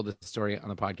might have told this story on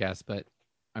the podcast, but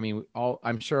I mean,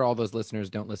 I'm sure all those listeners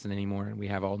don't listen anymore, and we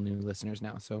have all new listeners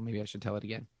now. So maybe I should tell it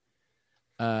again.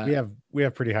 We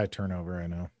have pretty high turnover. I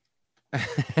know.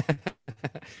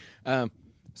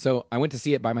 So I went to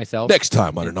see it by myself. Next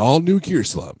time on an all new Gear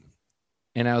Slum.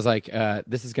 And I was like,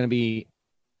 this is going to be,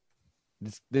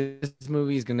 this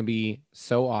movie is going to be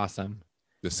so awesome.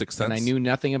 The Sixth Sense. And I knew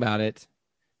nothing about it.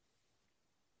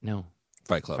 No.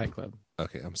 Fight Club. Fight Club.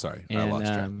 Okay, I'm sorry. And, I lost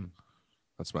track.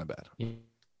 That's my bad.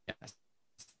 Yes.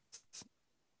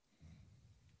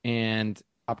 And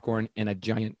popcorn and a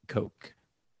giant Coke.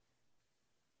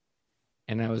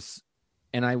 And I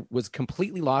was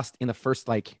completely lost in the first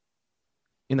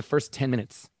 10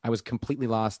 minutes. I was completely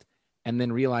lost, and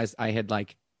then realized I had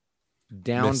like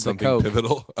downed Missed the something Coke.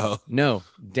 pivotal. Oh, No,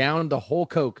 downed the whole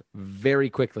Coke very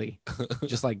quickly.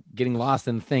 Just like getting lost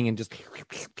in the thing and just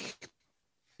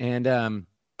and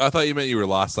I thought you meant you were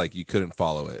lost, like you couldn't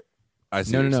follow it. I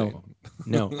see.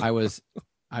 No. I was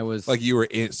like you were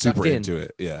super in. into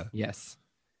it. Yeah. Yes.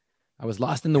 I was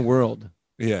lost in the world.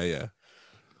 Yeah.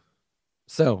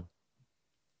 So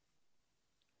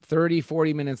 30,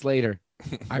 40 minutes later,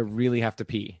 I really have to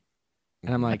pee.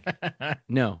 And I'm like,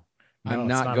 no, I'm it's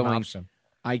not an going. option.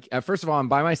 First of all, I'm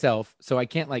by myself, so I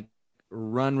can't like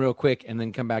run real quick and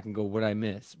then come back and go, what did I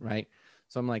miss? Right.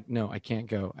 So I'm like, no, I can't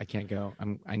go.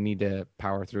 I need to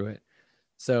power through it.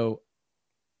 So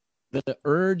the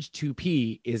urge to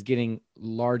pee is getting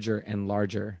larger and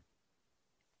larger.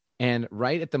 And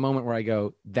right at the moment where I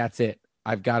go, that's it.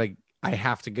 I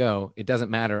have to go. It doesn't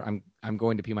matter. I'm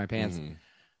going to pee my pants. Mhm.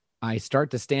 I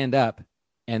start to stand up,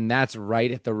 and that's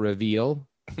right at the reveal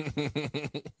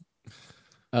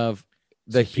of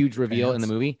the huge reveal in the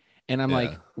movie. And I'm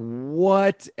like,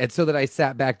 what? And so that I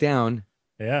sat back down.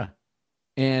 Yeah.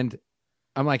 And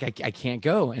I'm like, I can't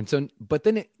go. And so, but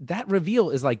then that reveal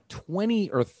is like 20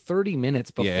 or 30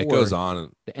 minutes before it goes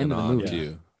on the end of the on movie.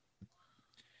 too.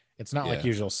 It's not like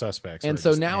Usual Suspects. And where it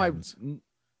so just now ends.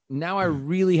 I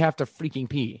really have to freaking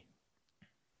pee.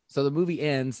 So the movie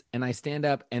ends and I stand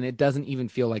up and it doesn't even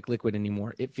feel like liquid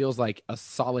anymore. It feels like a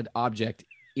solid object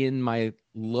in my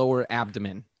lower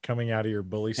abdomen. Coming out of your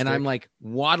bully stick. And I'm like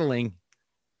waddling.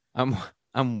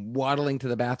 I'm waddling to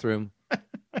the bathroom.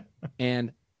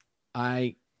 And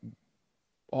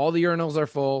all the urinals are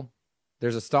full.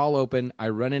 There's a stall open. I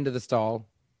run into the stall.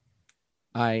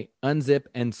 I unzip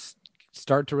and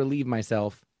start to relieve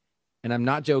myself. And I'm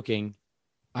not joking.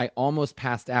 I almost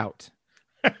passed out.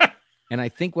 And I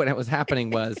think what was happening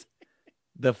was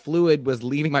the fluid was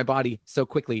leaving my body so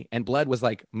quickly and blood was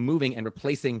like moving and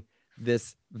replacing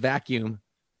this vacuum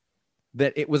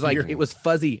that it was like, it was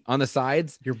fuzzy on the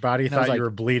sides. Your body And I was thought like, you were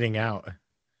bleeding out.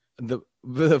 the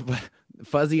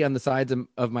fuzzy on the sides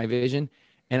of my vision.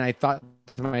 And I thought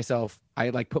to myself, I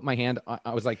like put my hand,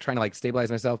 I was like trying to like stabilize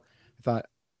myself. I thought,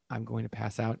 I'm going to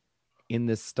pass out in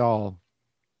this stall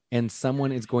and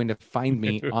someone is going to find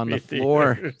me on the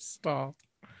floor. Stall.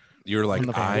 You're like, On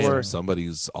the I floor. am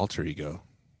somebody's alter ego.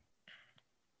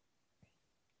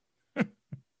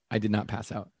 I did not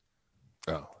pass out,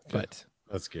 Oh, okay. but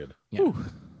That's good. yeah. Whew.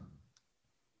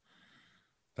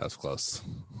 That was close.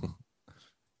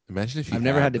 Imagine if you I've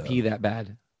never had to though. pee that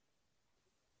bad.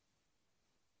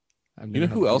 You know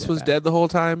who else was dead the whole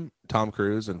time? Tom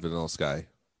Cruise and Vanilla Sky.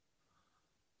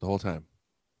 The whole time,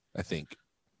 I think.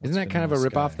 Isn't that kind of a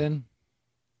ripoff then?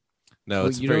 No, Well,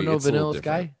 it's you very, don't know it's a little Vanilla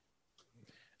different. Sky?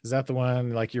 Is that the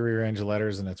one like you rearrange the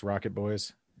letters and it's Rocket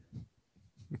Boys?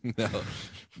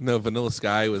 No, Vanilla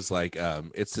Sky was like,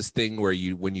 it's this thing where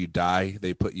when you die,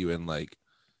 they put you in like,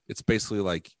 it's basically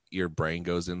like your brain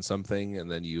goes in something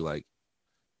and then you like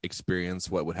experience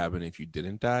what would happen if you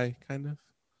didn't die, kind of.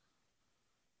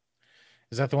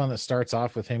 Is that the one that starts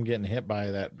off with him getting hit by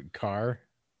that car?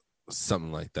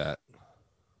 Something like that.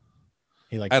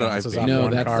 He like I don't- bounces I- off No,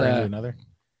 one that's, car into another.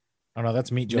 Oh no,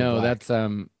 that's Meet Joe Black.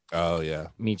 That's Oh yeah,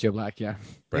 Meet Joe Black. Yeah.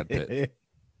 Brad Pitt.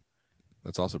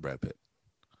 That's also Brad Pitt.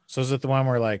 So is it the one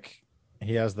where like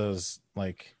he has those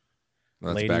like No,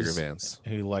 that's ladies Bagger Vance.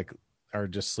 who like are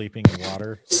just sleeping in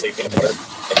water?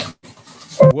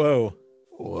 Whoa!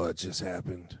 What just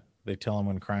happened? They tell him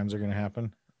when crimes are going to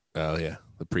happen. Oh yeah,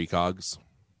 the precogs.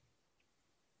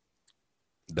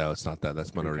 No, it's not that.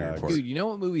 That's Minority Precogs. Report. Dude, you know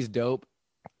what movie's dope?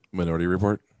 Minority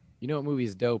Report. You know what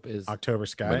movie's dope is October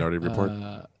Sky. Minority Report.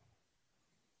 no,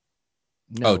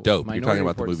 Oh, Dope. You're Minority talking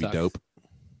about the Report movie sucks. Dope.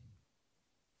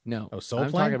 No, Oh, Soul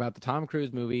I'm Plane? talking about the Tom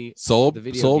Cruise movie, Soul the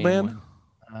video Soul game Man.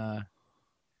 one.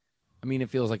 I mean, it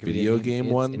feels like a Video video game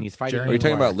It's- one? and he's fighting. Jeremy Are you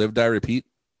talking Noir. about Live Die Repeat?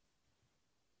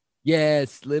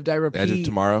 Yes, Live Die Repeat. Edge of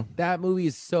Tomorrow. That movie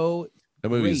is so That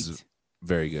movie is great.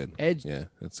 very good. Edge, Yeah,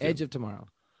 that's good. Edge of Tomorrow.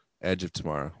 Edge of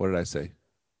Tomorrow. What did I say?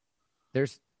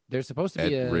 There's supposed to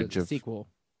be a Ridge of- sequel.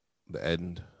 The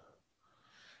end.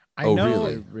 I Oh, know.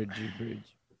 really? Bridge.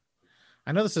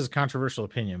 I know this is a controversial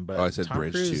opinion, but Oh, I said Tom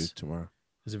Bridge Cruise 2 tomorrow.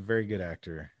 is a very good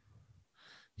actor.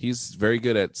 He's very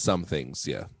good at some things.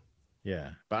 Yeah,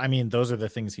 Yeah, but I mean, those are the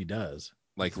things he does.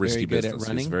 like He's very risky good at business. He's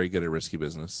running. very good at risky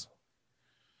business.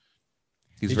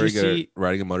 He's Did very you good see- at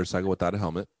riding a motorcycle without a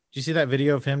helmet. Did you see that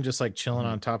video of him just like chilling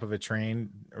on top of a train,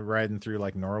 riding through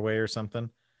like Norway or something?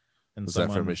 And Was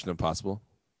that for Mission Impossible?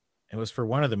 It was for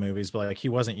one of the movies, but like he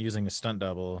wasn't using a stunt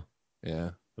double. Yeah.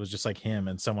 It was just like him,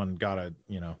 and someone got a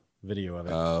video of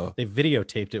it. Oh, They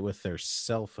videotaped it with their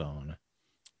cell phone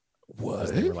what?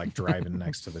 as they were like driving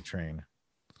next to the train.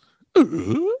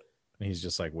 And he's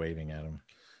just like waving at him.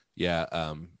 Yeah.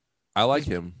 I like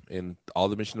him in all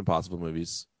the Mission Impossible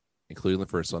movies, including the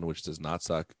first one, which does not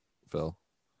suck. Phil.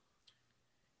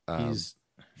 He's.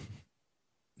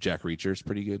 Jack Reacher's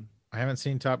pretty good. I haven't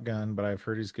seen Top Gun, but I've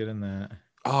heard he's good in that.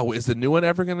 Oh, is the new one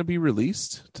ever going to be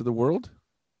released to the world?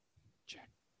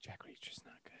 Jack Reacher's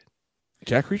not good.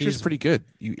 Jack Reacher's He's- pretty good.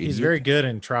 You He's idiot. very good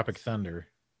in Tropic Thunder.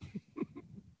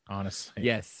 Honestly.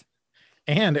 Yes.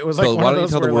 And it was like Phil, one why of don't you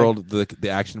those tell the where, like, world the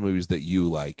action movies that you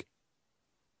like,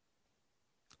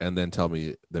 and then tell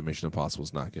me that Mission Impossible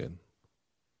is not good?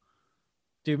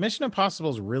 dude, Mission Impossible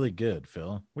is really good,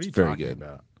 Phil. What are you It's very talking good.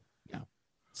 about? No.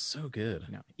 It's so good.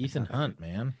 No, Ethan Hunt,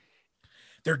 man.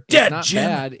 They're It's dead, not Jim.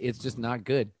 bad. It's just not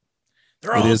good.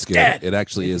 They're It all is good. dead. It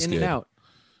actually It's is in good. and out.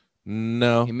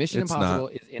 No, And Mission it's Impossible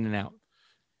not. is in and out.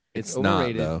 It's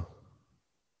overrated. not though.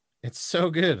 It's so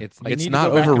good. It's- You It's need to not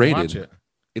go back and overrated. watch it.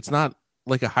 It's not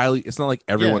like a highly. It's not like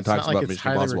everyone it's not talks like about it's Mission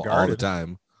highly Impossible all the regarded.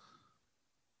 time.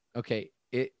 Okay.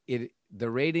 It the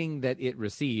rating that it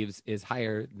receives is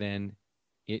higher than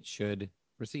it should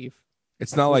receive.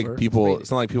 It's not like people. Overrated.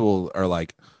 It's not like people are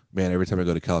like, man. Every time I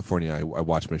go to California, I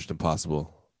watch Mission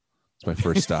Impossible. It's my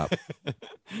first stop.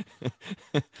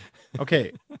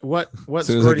 Okay, what As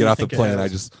soon as score I do get you off the think it plane,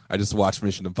 has? I just watch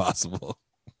Mission Impossible.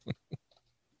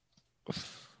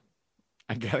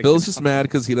 I gotta Bill's get just off. mad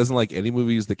because he doesn't like any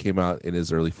movies that came out in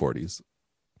his early 40s.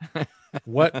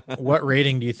 what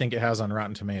rating do you think it has on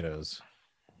Rotten Tomatoes?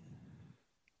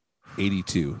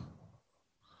 82.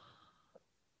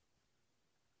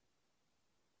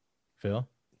 Phil?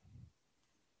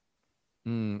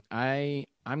 I'm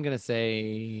gonna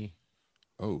say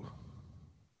Oh.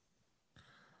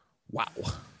 Wow.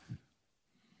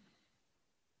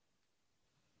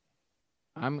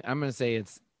 I'm gonna say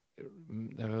it's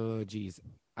oh geez.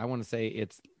 I want to say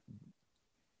it's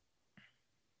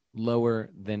lower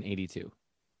than 82.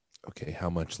 Okay, how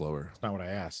much lower? That's not what I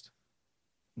asked.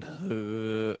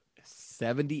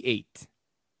 78.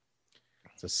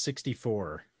 It's a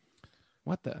 64.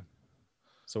 What the?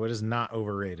 So it is not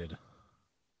overrated.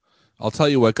 I'll tell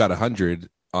you what got 100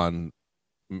 on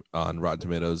Rotten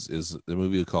Tomatoes is the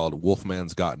movie called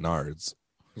Wolfman's Got Nards.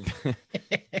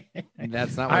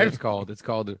 That's not what it's called. It's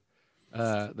called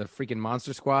the freaking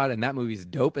Monster Squad, and that movie's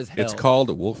dope as hell. It's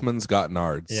called Wolfman's Got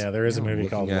Nards. Yeah, there is a movie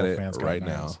called Wolfman's Got right Nards.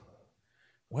 Now.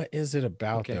 What is it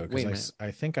about though? Wait a Because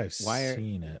I think I've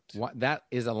seen it. That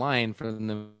is a line from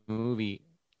the movie.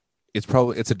 It's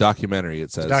a documentary.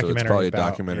 It says so. It's probably a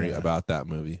documentary about that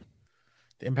movie.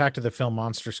 The impact of the film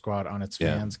Monster Squad on its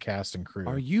fans, cast, and crew.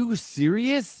 Are you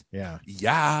serious? Yeah.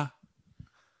 Yeah.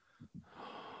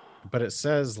 But it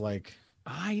says like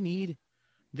I need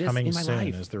this coming in my soon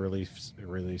life. is the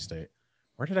release date.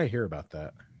 Where did I hear about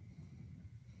that?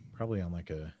 Probably on like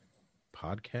a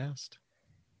podcast.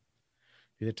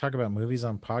 Do they talk about movies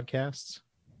on podcasts?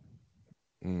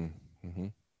 Mm-hmm.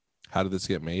 How did this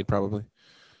get made? Probably.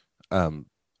 All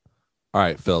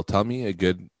right, Phil, tell me a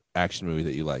good action movie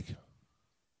that you like.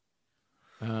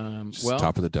 Just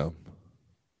top of the dome.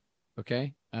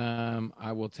 Okay.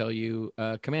 I will tell you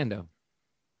Commando.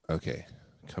 Okay.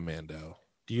 Commando.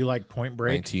 Do you like Point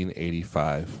Break?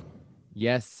 1985.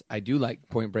 Yes, I do like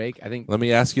Point Break. I think. Let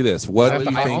me ask you this: What do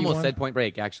you I think? almost said Point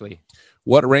Break. Actually.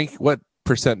 What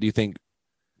percent do you think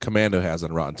Commando has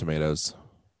on Rotten Tomatoes?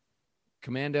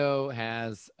 Commando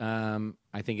has, I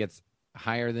think it's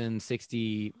higher than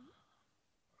 65.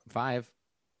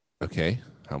 Okay,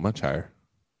 how much higher?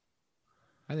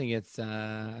 I think it's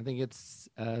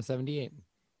 78.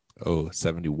 Oh,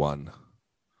 71.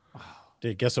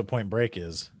 Dude, guess what Point Break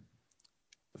is?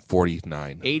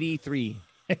 49. 83.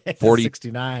 40.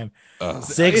 69. 69.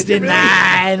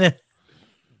 69.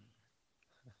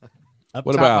 Up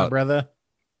what top, about my brother?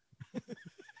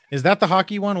 Is that the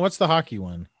hockey one? What's the hockey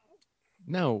one?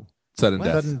 No. Sudden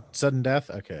Death. Sudden Death?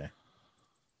 Okay.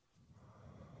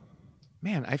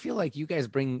 Man, I feel like you guys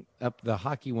bring up the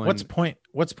hockey one. What's Point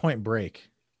Break?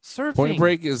 Surfing. Point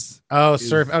Break is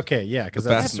surf. Okay, yeah, because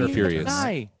Fast that's and Furious.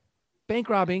 Bank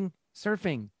robbing,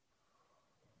 surfing.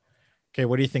 Okay,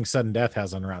 what do you think Sudden Death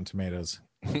has on Rotten Tomatoes?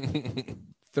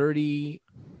 30,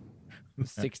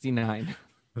 69.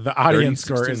 The audience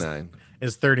 30, score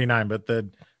is 39, but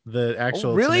the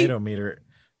actual tomato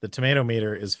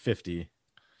meter is 50.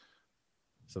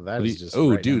 So that is just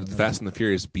dude, Fast and the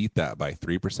Furious beat that by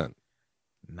 3%.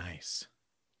 Nice.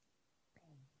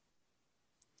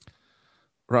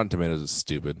 Rotten Tomatoes is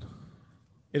stupid.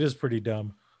 It is pretty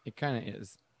dumb. It kind of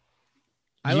is.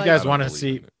 You guys want to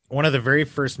see one of the very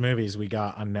first movies we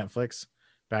got on Netflix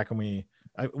back when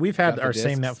we've had our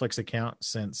same Netflix account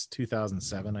since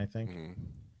 2007, I think. Mm-hmm.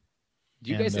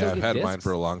 Do you guys still I've get had discs? mine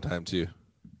for a long time too.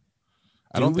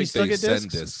 I don't think they send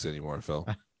discs anymore, Phil.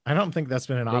 I don't think that's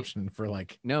been an option for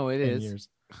like no, it 10 is. years.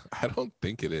 I don't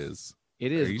think it is.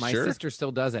 It is. Are you My sure? sister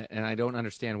still does it, and I don't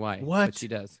understand why. What? But she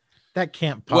does. That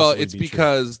can't possibly Well, it's be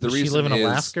because true. the reason she live in is,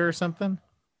 Alaska or something.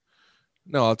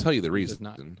 No, I'll tell you the She does reason.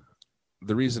 not.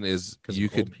 The reason is you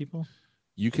could people.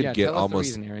 You could Yeah, get tell us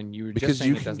almost the reason, Aaron. You were because just saying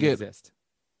you it can doesn't get exist.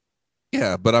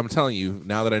 Yeah, but I'm telling you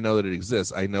now that I know that it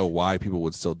exists, I know why people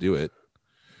would still do it.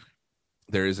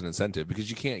 There is an incentive because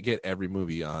you can't get every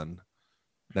movie on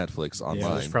Netflix online.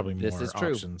 Yeah, there's probably more This is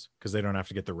true. options because they don't have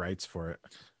to get the rights for it.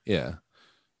 Yeah.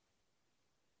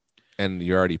 And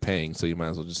you're already paying, so you might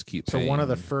as well just keep paying. So one of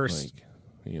the first,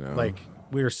 like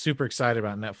we were super excited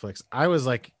about Netflix. I was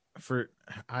like,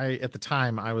 at the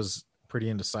time I was pretty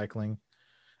into cycling.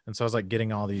 And so I was like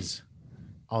getting all the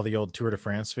old Tour de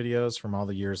France videos from all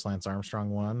the years Lance Armstrong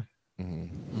won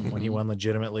when he won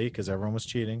legitimately because everyone was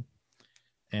cheating.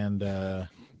 And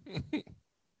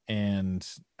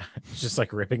just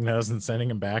like ripping those and sending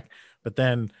them back. But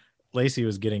then Lacey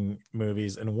was getting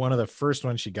movies, and one of the first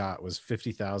ones she got was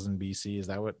 50,000 BC. Is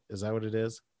that what it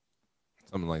is?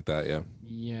 Something like that, yeah.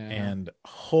 Yeah. And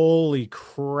holy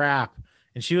crap.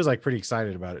 And she was like pretty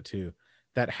excited about it too.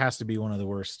 That has to be one of the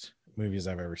worst movies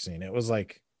I've ever seen. It was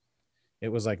like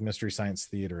Mystery Science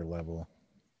Theater level.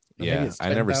 Yeah,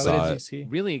 I never saw it.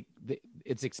 Really,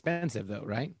 it's expensive though,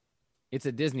 right? It's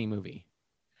a Disney movie.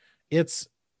 It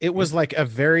was like a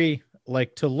very,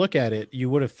 like, to look at it, you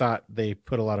would have thought they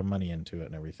put a lot of money into it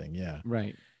and everything. Yeah.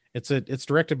 Right. It's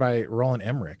directed by Roland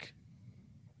Emmerich.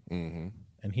 Mm-hmm.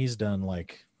 And he's done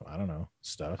like, I don't know,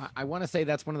 stuff. I want to say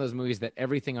that's one of those movies that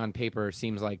everything on paper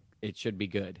seems like it should be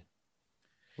good.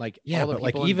 Like, yeah, all the but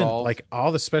like people even involved, like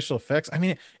all the special effects. I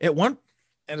mean, at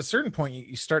a certain point,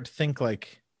 you start to think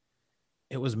like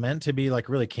it was meant to be like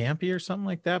really campy or something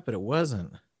like that, but it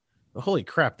wasn't. But holy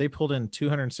crap, they pulled in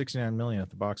 269 million at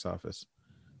the box office.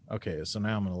 Okay, so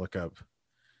now I'm gonna look up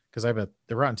because I bet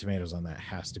the Rotten Tomatoes on that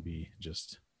has to be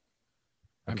just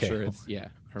I'm Okay. sure it's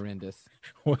horrendous.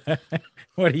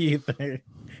 What do you think?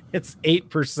 It's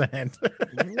 8%.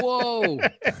 Whoa!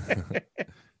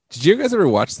 Did you guys ever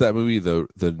watch that movie, the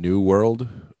New World?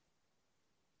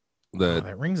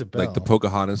 That rings a bell. Like the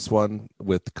Pocahontas one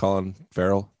with Colin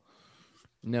Farrell.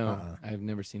 No, I've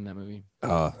never seen that movie.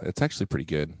 It's actually pretty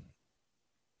good.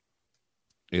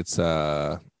 It's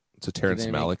a Terrence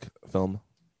Malick film.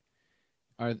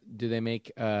 Do they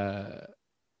make Pound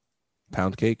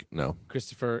Cake? No,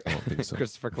 Christopher I don't think so.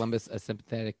 Christopher Columbus a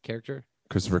sympathetic character?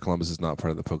 Christopher Columbus is not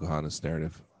part of the Pocahontas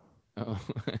narrative. Oh,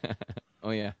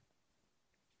 oh yeah.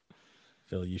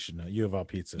 Phil, you should know. You of all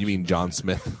pizza. You mean John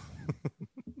Smith?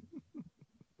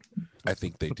 I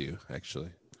think they do, actually.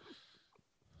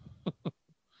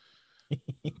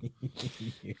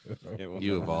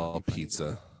 You of all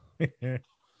pizza.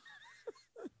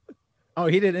 Oh,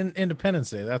 he did Independence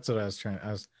Day. That's what I was trying.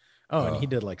 And he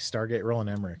did like Stargate. Roland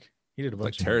Emmerich. He did a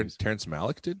bunch like of movies. Terrence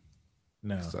Malick did.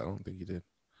 No, I don't think he did.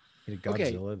 he did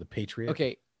Godzilla, The Patriot.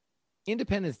 Okay.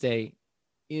 Independence Day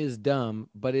is dumb,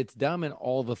 but it's dumb in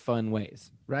all the fun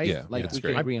ways, right? Yeah, like it's we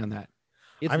great. can agree on that.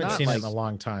 It's I haven't not seen like, it in a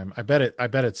long time. I bet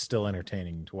it's still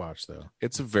entertaining to watch though,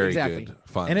 It's a very Exactly. good,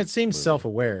 fun, and it seems movie.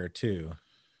 self-aware too.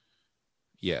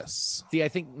 Yes. See, I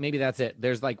think maybe that's it.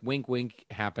 There's like wink, wink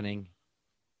happening.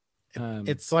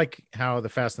 It's like how the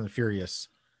Fast and the Furious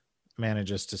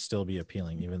manages to still be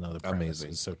appealing, even though the premise Amazing.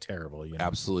 is so terrible. You know?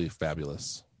 Absolutely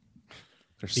fabulous.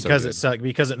 They're so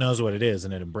Because it knows what it is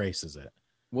and it embraces it.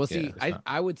 Well, see, Yeah,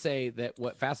 I would say that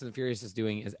what Fast and the Furious is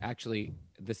doing is actually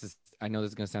I know this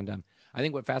is going to sound dumb. I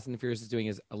think what Fast and the Furious is doing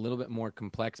is a little bit more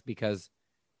complex because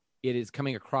it is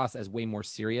coming across as way more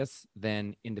serious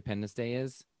than Independence Day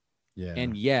is. Yeah.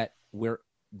 And yet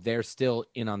they're still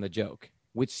in on the joke,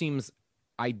 which seems,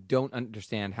 I don't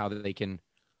understand how they can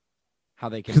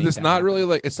because make it's that not happen. really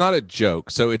like, it's not a joke,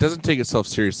 so it doesn't take itself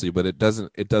seriously, but it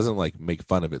doesn't like make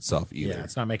fun of itself either. Yeah,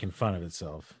 it's not making fun of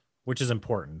itself, which is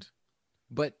important.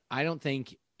 But I don't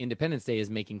think Independence Day is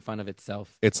making fun of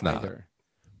itself. It's not. either.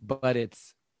 But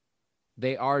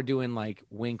they are doing like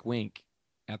wink, wink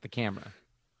at the camera.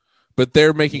 But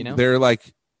they're making, You know? they're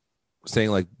like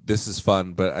saying like, this is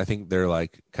fun, but I think they're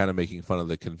like kind of making fun of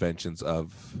the conventions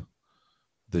of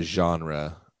the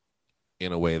genre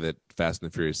in a way that Fast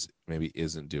and the Furious maybe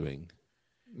isn't doing.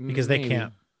 Because they Maybe.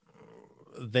 can't.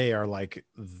 They are like,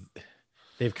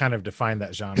 they've kind of defined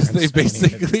that genre. Because they in so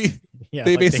many basically yeah,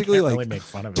 basically can't like really make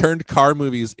fun of it. turned car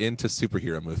movies into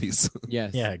superhero movies.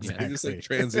 Yes. Yeah, yes. exactly. They just like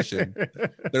transition.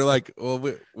 They're like, well,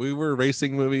 we were a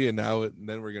racing movie, and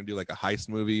then we're gonna do like a heist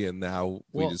movie, and now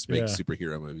we Well, just make yeah.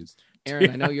 superhero movies.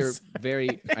 Aaron, I know you're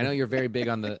Yes. you're very big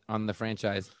on the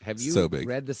franchise. Have you So big.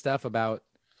 read the stuff about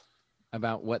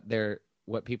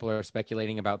what people are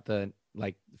speculating about the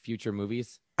like future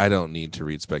movies? I don't need to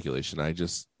read speculation. I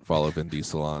just follow Vin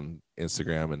Diesel on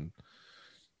Instagram and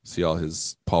see all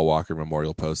his Paul Walker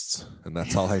memorial posts, and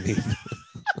that's all I need.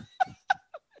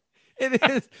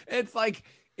 It's like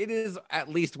it is at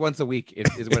least once a week. Is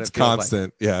what It's it feels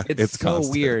constant. Yeah, Like. It's so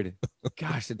constant. weird.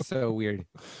 Gosh, it's so weird.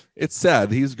 It's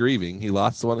sad. He's grieving. He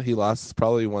lost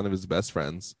probably one of his best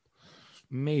friends.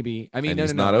 Maybe. I mean, And no,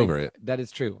 he's no, not no. over it. That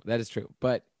is true. That is true.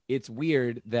 But it's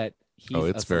weird that he's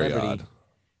It's a very celebrity odd.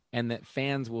 and that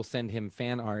fans will send him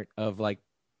fan art of like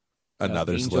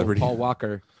Another Angel celebrity. Paul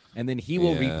Walker, and then he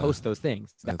will Yeah. repost those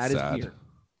things. That's That is sad.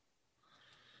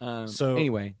 weird. So-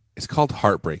 anyway, It's called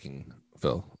heartbreaking,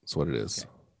 Phil. That's what it is.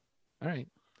 Okay.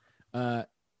 all right.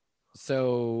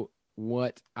 So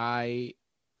what I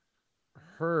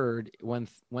heard, one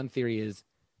theory is,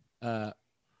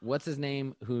 what's his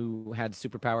name who had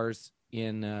superpowers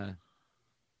in the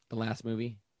last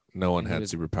movie? No one And he had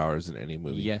was- superpowers in any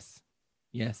movie.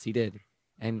 Yes, he did,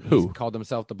 and Who? he called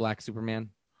himself the Black Superman.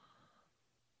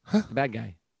 Huh? The bad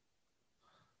guy.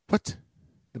 What?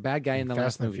 The bad guy in the Fast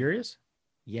last and the movie. Furious?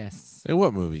 Yes, In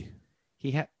what movie?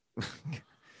 he had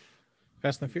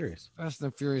Fast and the Furious. Fast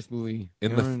and the Furious movie.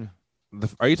 In the- Aaron.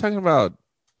 Are you talking about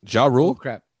Ja Oh Rule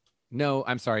crap! No,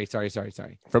 I'm sorry.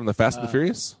 from the Fast and the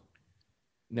Furious?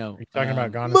 No, Are you talking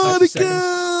about Gone in 60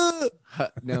 Seconds?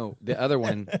 Monica, No, the other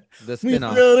one, the We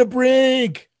spinoff. run a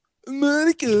break.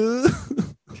 Monica.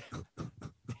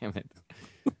 Damn it.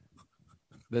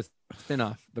 The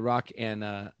spinoff, The Rock and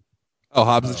Oh,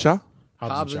 Hobbs and Shaw.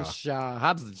 Hobbs and Shaw.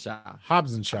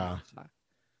 Hobbs and Shaw.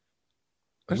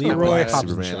 There's Leroy no Black Hobbs and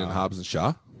Superman Shaw. in Hobbs and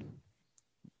Shaw.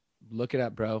 Look it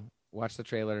up, bro. Watch the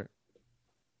trailer.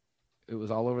 It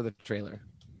was all over the trailer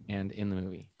and in the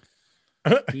movie.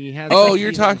 He has. Oh, you're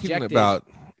he's talking injected- about.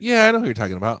 Yeah, I know who you're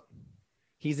talking about.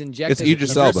 He's injected. It's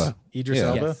Idris Elba. Idris Yeah.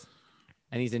 Elba. Yes.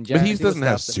 And he's injected. He doesn't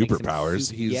have stuff that makes him superpowers.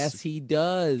 super- He's- Yes, he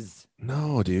does.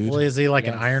 No, dude. Well, is he like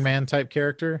an Yes. Iron Man type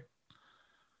character?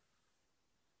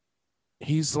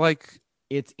 He's like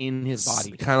It's in his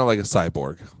body. kind of like a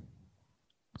cyborg.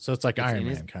 So it's like It's Iron in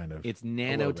Man, his- kind of. It's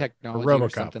little bit. nanotechnology Or or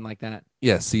RoboCop. something like that.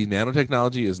 Yeah, see,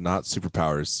 nanotechnology is not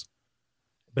superpowers.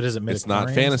 But is it It's not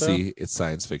midichlorians, fantasy. though? It's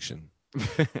science fiction.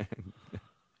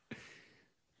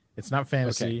 It's not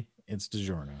fantasy. It's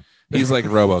DiGiorno. He's like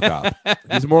RoboCop.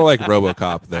 He's more like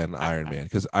RoboCop than Iron Man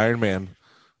because Iron Man,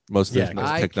 most of Yeah, his 'cause-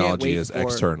 I can't technology wait is for-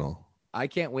 external. I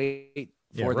can't wait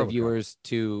Yeah, for the RoboCop. viewers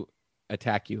to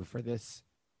attack you for this.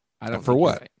 I don't For think you're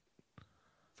what? right.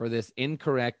 For this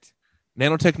incorrect.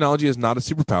 Nanotechnology is not a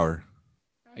superpower.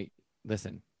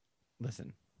 Listen.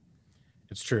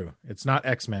 It's true. It's not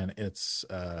X-Men. It's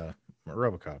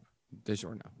RoboCop.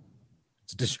 DiGiorno.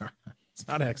 It's DiGiorno. It's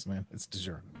not X-Men. It's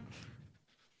DiGiorno.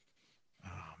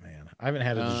 Oh man, I haven't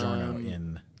had a DiGiorno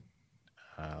in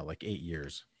like 8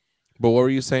 years. But what were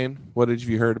you saying? What did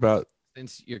you heard about?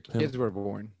 Since your kids were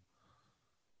born.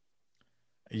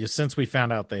 Since we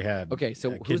found out they had Okay,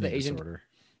 so a who's the kidney Asian? disorder.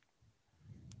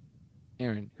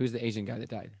 Aaron, who's the Asian guy that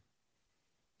died?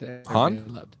 That Han?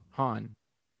 everybody loved. Han.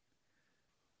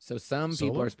 So some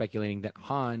people Solo? are speculating that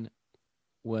Han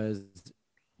was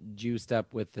juiced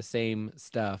up with the same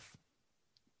stuff,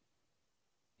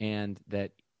 and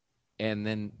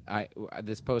then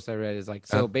this post I read is like,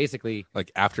 so basically,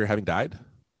 Like after having died?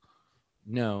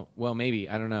 no, well maybe,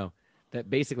 I don't know, that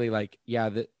basically like, yeah,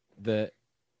 the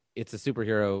it's a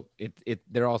superhero.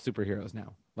 They're all superheroes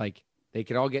now. Like they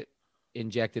could all get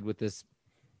injected with this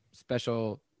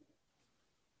special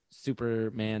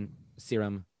Superman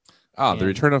serum. Ah, The And-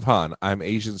 Return of Han. I'm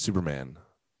Asian Superman.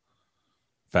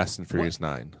 Fast and Furious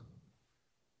 9.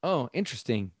 Oh,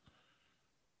 interesting.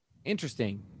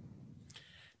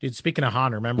 Dude, speaking of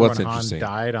Han, remember What's when Han interesting?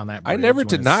 died on that I bridge never when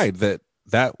his- denied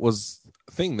that was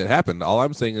a thing that happened. All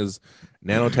I'm saying is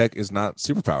nanotech is not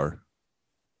superpower.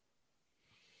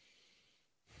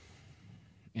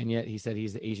 And yet he said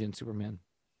he's the Asian Superman.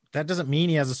 That doesn't mean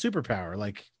he has a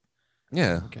superpower.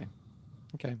 Yeah.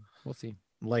 Okay, we'll see.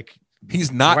 Like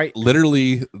He's not Dwight-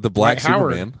 literally the Black Dwight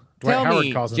Howard. Superman. Dwight Tell Howard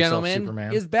me, calls himself gentlemen,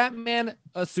 Superman. is Batman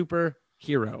a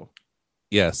superhero?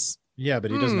 Yes. Yeah,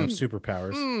 but he doesn't have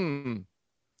superpowers. Hmm.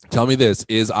 Tell me this.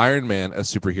 Is Iron Man a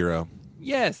superhero?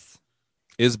 Yes.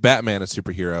 Is Batman a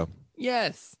superhero?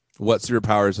 Yes. What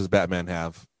superpowers does Batman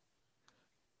have?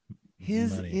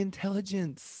 His Money.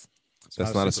 intelligence. It's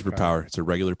That's not a superpower. It's a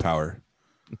regular power.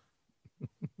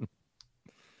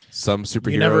 Some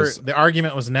You never. superheroes. The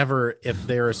argument was never if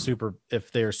they're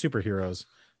superheroes.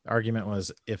 The argument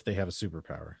was if they have a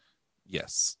superpower.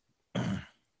 Yes.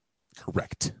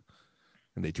 Correct.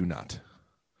 And they do not.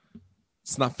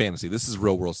 It's not fantasy. This is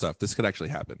real world stuff. This could actually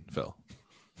happen, Phil.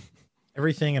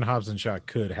 Everything in Hobbs and Shaw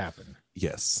could happen.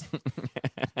 Yes.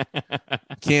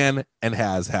 Can and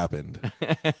has happened.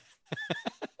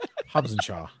 Hobbs and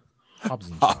Shaw. Hobbs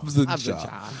and Shaw. Hobbs and Hobbs and Shaw. Shaw,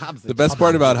 Hobbs The and best Shaw.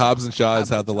 part about Hobbs and Shaw is Hobbs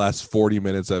how and the Shaw. last 40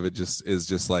 minutes of it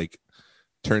just like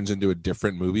turns into a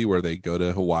different movie where they go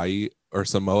to Hawaii or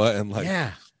Samoa and like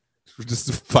Yeah,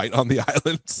 just fight on the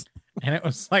islands. and it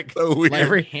was like So weird. Like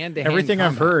every- hand-to-hand everything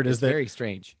I've combat. heard is It's that- very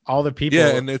strange. all the people.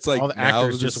 Yeah, and it's like all the now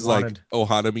actors this just is wanted. like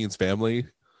Ohana means family.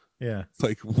 Yeah, It's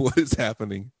like what is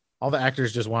happening? all the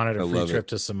actors just wanted I a free love trip it.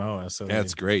 to Samoa. So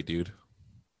That's they- great, dude.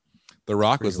 The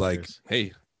Rock Pretty was like, hilarious.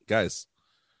 "Hey guys,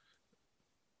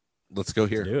 let's go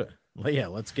let's here. do it. Well, yeah,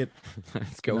 let's get.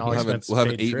 Let's go. No, We'll here. have, expense we'll have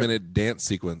an paid trip. 8-minute dance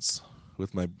sequence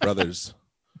with my brothers."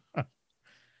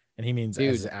 And he means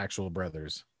Dude. as actual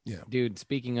brothers. Dude,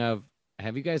 speaking of,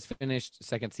 have you guys finished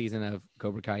second season of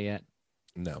Cobra Kai yet?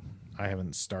 No, I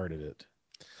haven't started it.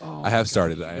 Oh, I have God,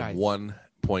 started. you I am guys.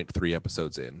 1.3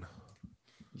 episodes in.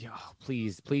 Yeah,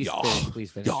 please Yeah.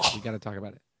 finish. Yeah. We got to talk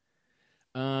about it.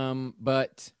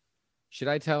 But should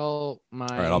I tell my?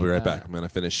 All right, I'll be right back. I'm gonna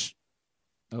finish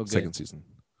Oh, good. second season,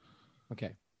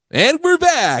 Okay. and we're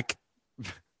back.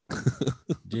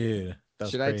 Dude,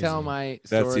 that's Should I tell crazy. my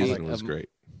That story season was of great.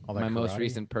 All that my most karate?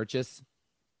 recent purchase?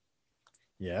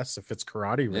 Yes, if it's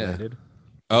karate Yeah. related.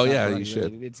 Oh Not yeah, karate you should.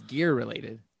 related, It's gear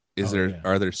related. Is Oh, there yeah.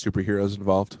 are there superheroes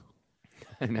involved?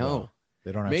 I know. Well,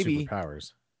 they don't have Maybe.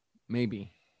 superpowers.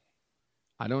 Maybe.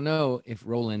 I don't know if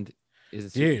Roland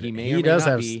is. Dude, he may he or may does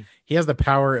not have be. He has the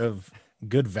power of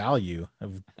good value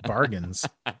of bargains.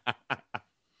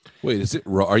 Wait, is it?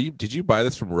 Are you? Did you buy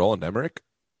this from Roland Emmerich?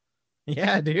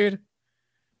 Yeah, dude.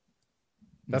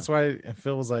 That's why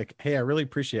Phil was like, "Hey, I really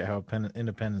appreciate how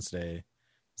Independence Day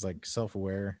is like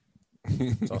self-aware.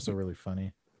 It's also really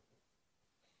funny."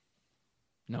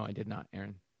 No, I did not,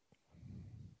 Aaron.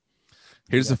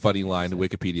 Here's Yeah, a funny line to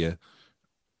Wikipedia.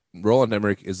 Roland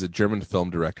Emmerich is a German film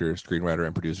director, screenwriter,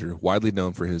 and producer, widely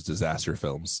known for his disaster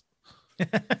films.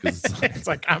 It's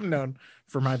like I'm known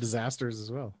for my disasters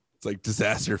as well. It's like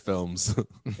disaster films.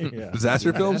 Yeah.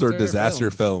 Disaster films or Disaster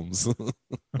disaster films?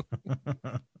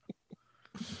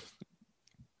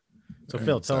 So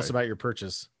Phil, tell us Sorry. about your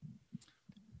purchase.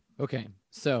 Okay,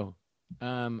 so,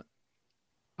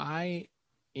 I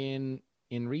in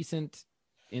recent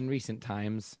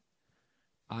times,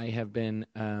 I have been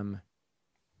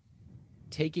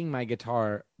taking my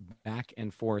guitar back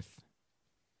and forth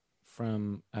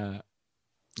from my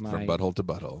From butthole to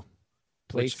butthole.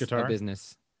 place guitar? of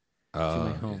business to Oh,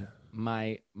 my home.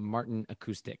 My Martin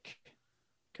acoustic.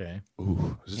 Okay. yeah.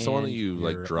 Ooh, is this the one that And you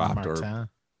like Your dropped or Martin.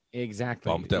 Exactly.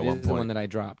 Bumped at It one is the one point. that I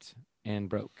dropped and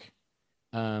broke.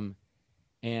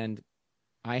 And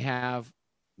I have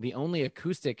the only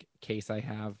acoustic case I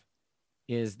have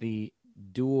is the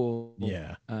dual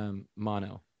Yeah.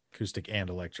 mono, Acoustic and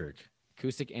electric.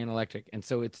 acoustic and electric. And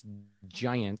so it's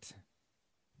giant.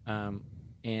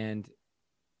 And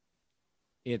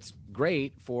it's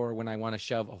great for when I want to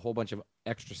shove a whole bunch of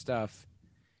extra stuff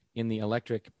in the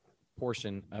electric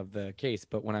portion of the case.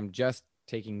 But when I'm just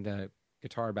taking the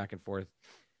guitar back and forth,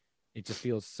 it just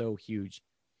feels so huge.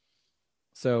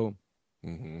 So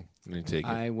You take it.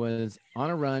 I was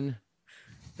on a run.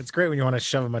 It's great when you want to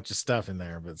shove a bunch of stuff in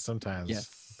there, but sometimes,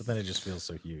 Yes. but then it just feels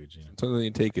so huge. You know? So when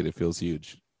you take it, it feels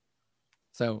huge.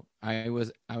 So I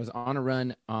was on a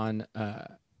run on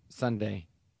Sunday,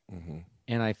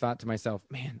 and I thought to myself,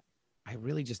 man, I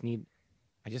really just need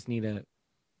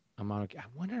a mono.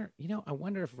 I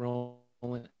wonder if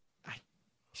Roland, I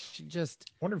should just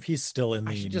I wonder if he's still in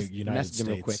I the should just United message States.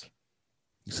 him real quick.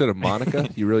 You said a Monica?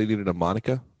 You really needed a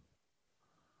Monica?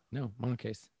 No, mono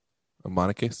case. A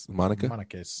Monica? Monica?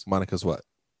 Monicus. Monica's what?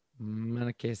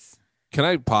 Mono case. Can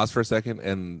I pause for a second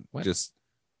and What? just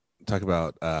talk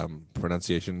about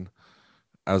pronunciation?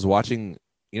 I was watching,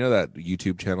 that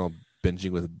YouTube channel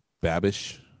Binging with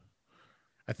Babish.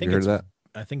 I think You heard it's of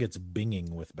that? I think it's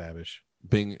binging with Babish.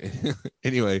 Bing.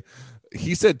 Anyway,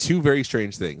 he said two very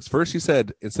strange things. First, he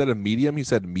said instead of medium, he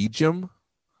said medium.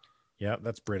 Yeah,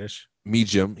 that's British.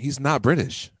 Medium. He's not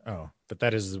British. Oh, but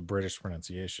that is the British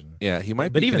pronunciation. Yeah, he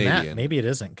might But be even Canadian. that, maybe it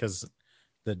isn't, because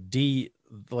the D,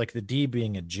 like the D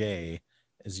being a J,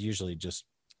 is usually just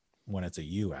when it's a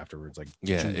U afterwards. Like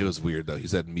Yeah, it was weird though. He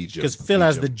said medium. because Phil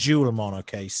has the jewel mono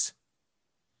case.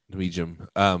 medium.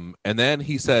 And then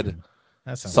he said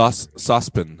That sounds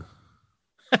saucepan.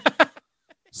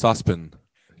 Saucepan.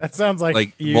 That sounds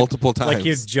like you, multiple times. like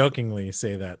you jokingly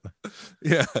say that.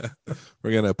 Yeah,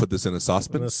 we're gonna put this in a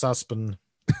saucepan. The suspen.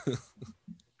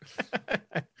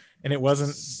 And it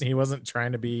wasn't. He wasn't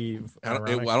trying to be. I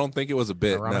don't think it was a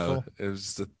bit. Ironical? No, it was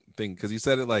just a thing because he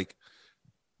said it like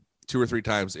 2 or 3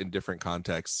 times in different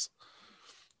contexts.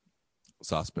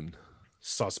 Saucepan.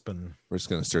 Suspen. We're just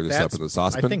gonna stir this up in the I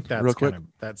saucepan. think that's real quick. kind of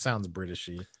that sounds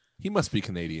Britishy. He must be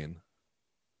Canadian.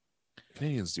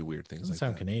 Canadians do weird things Doesn't like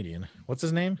sound that. Canadian. What's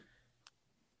his name?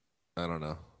 I don't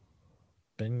know.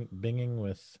 Binging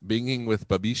with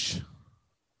Babish.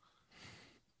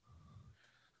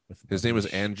 His name is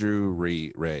Andrew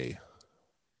Ray.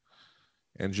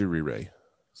 Andrew Ray.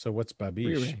 So what's Babish?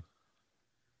 Re-ray.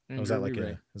 Oh, is that like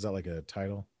Re-ray. a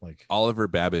title? Like Oliver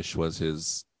Babish was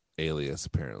his alias,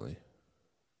 apparently.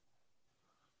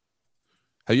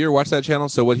 Have you ever watched that channel?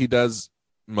 So what he does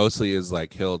mostly is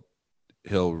like he'll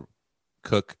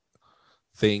cook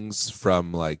things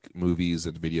from like movies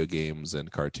and video games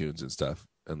and cartoons and stuff,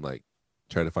 and like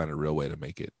try to find a real way to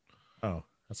make it. Oh,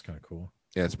 that's kind of cool.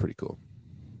 Yeah, it's pretty cool.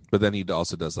 But then he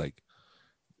also does like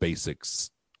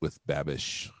basics with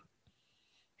Babish.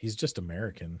 He's just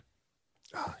American.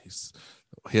 Oh,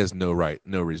 he has no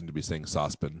reason to be saying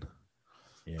saucepan.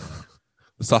 Yeah.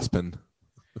 The saucepan.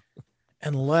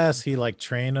 Unless he like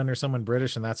trained under someone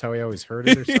British and that's how he always heard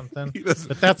it or something.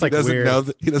 But that's like he doesn't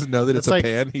weird. he doesn't know that it's That's a like-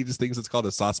 pan. He just thinks it's called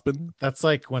a saucepan. That's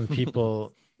like when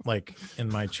people like in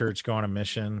my church go on a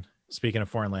mission speaking a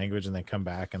foreign language and they come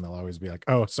back and they'll always be like,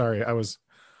 "Oh, sorry, I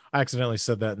accidentally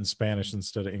said that in Spanish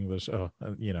instead of English." Oh,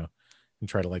 and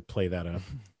try to like play that up.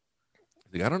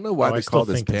 Like, I don't know why Oh, I they still call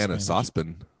this think in pan a Spanish.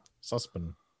 saucepan.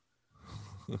 Suspen.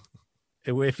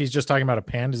 If he's just talking about a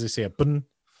pan, does he say a pun?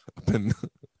 Pan.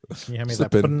 Can you hand me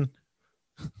Slip that in.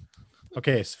 pun?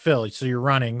 Okay, so Phil, so you're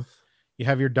running. You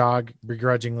have your dog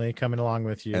begrudgingly coming along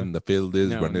with you. And the field is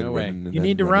No, running. no way. running You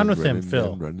need to run with him, running,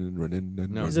 Phil. Running.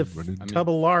 No. He's a running. tub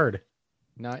of lard.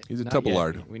 He's a not tub of yet.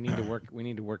 lard. We need to work. We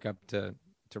need to work up to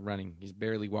running. He's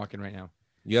barely walking right now.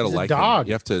 You gotta He's a like dog. him.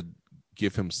 You have to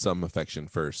give him some affection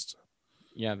first.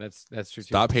 Yeah, that's true. Too.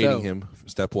 Stop hating So- him.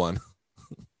 Step 1.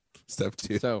 Step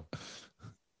 2. So,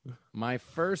 my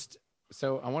first.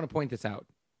 So I want to point this out.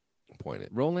 Point it.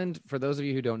 Roland, for those of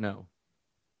you who don't know,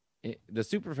 the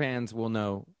super fans will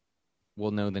know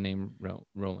the name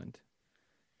Roland.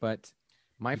 But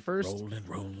my first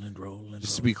Roland.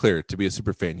 Just to be clear, to be a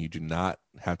super fan, you do not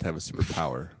have to have a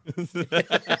superpower.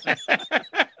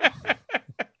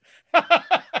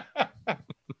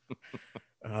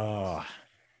 Oh.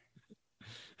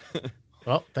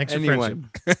 Well, thanks for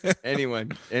friendship.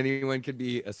 anyone could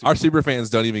be a super Our super fans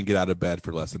don't even get out of bed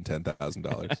for less than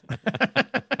 $10,000.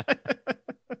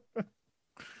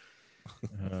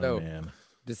 Oh, So- man.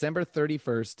 December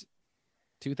 31st,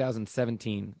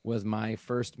 2017 was my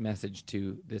first message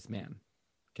to this man.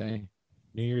 Okay.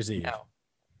 New Year's Eve. Now,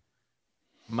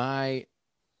 the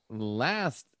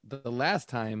last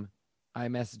time I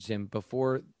messaged him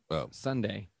before Oh.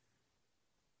 Sunday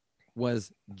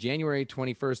was January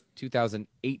 21st,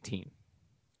 2018.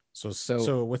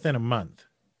 So within a month.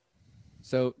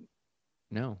 So,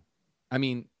 no. I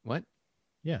mean, what?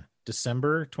 Yeah.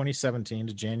 December 2017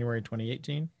 to January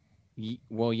 2018.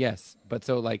 Well, yes. But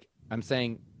so, like, I'm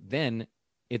saying then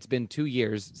it's been 2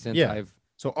 years since Yeah. I've.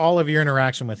 So all of your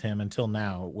interaction with him until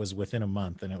now was within a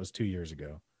month, and it was 2 years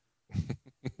ago.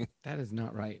 That is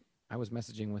not right. I was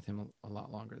messaging with him a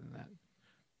lot longer than that.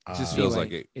 It just feels Anyway,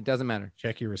 like it. It doesn't matter.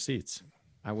 Check your receipts.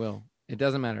 I will. It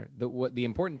doesn't matter. The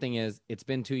important thing is it's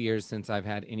been 2 years since I've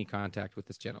had any contact with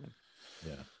this gentleman.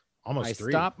 Yeah. Almost I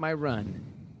 3. stop my run.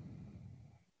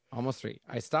 Almost 3.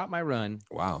 I stop my run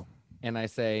Wow. and I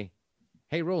say,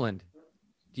 "Hey, Roland,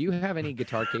 do you have any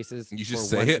guitar cases You should for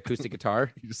say one it. acoustic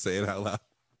guitar?" You just say it out loud.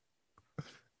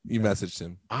 You messaged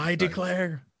him. I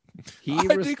declare. He I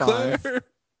responds. declare.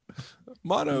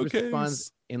 Mono He responds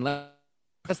case. in less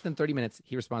than 30 minutes.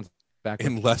 He responds back with,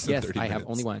 In less than "Yes, 30 I minutes. have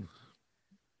only one."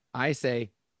 I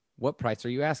say, "What price are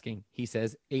you asking?" He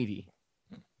says, $80.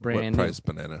 Brand What new. price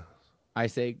banana? I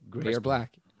say, "Gray Crispy. or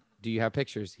black?" "Do you have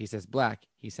pictures?" He says, "Black."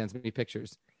 He sends me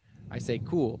pictures. I say,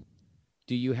 "Cool.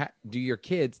 Do your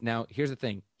kids?" Now, here's the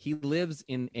thing. He lives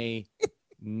in a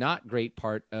not great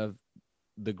part of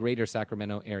the greater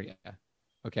Sacramento area.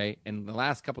 Okay. And the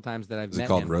last couple times that I've Is it met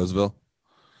called him, Roseville?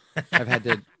 I've had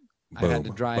to Boom.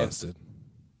 drive. Busted.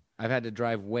 I've had to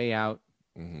drive way out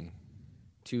hmm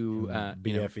to you know,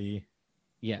 BFE.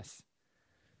 yes.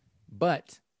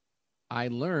 But I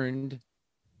learned.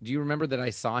 Do you remember that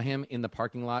I saw him in the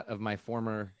parking lot of my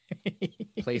former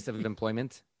place of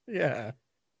employment? Yeah.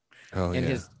 Oh, And yeah.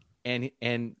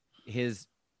 his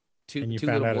two And you two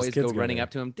found little out his boys kids go go running there.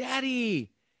 up to him,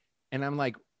 "Daddy!" And I'm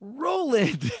like,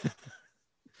 "Roland!"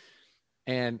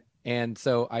 and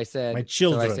so I said, My So I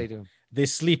children. say to him, They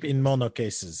sleep in mono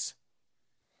cases.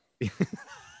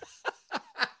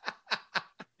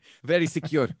 "Very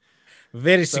secure."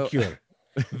 Very So- secure.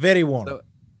 Very warm. So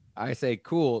I say,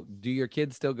 "Cool. Do your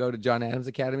kids still go to John Adams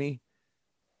Academy?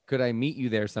 Could I meet you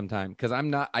there sometime? Because I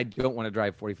don't want to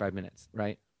drive 45 minutes,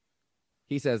 right?"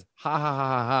 He says, "Ha ha ha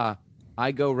ha ha.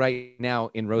 I go right now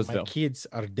in My Roseville." kids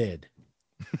are dead.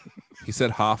 He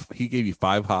said Hoff. He gave you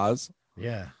 5 ha's.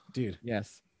 Yeah, dude.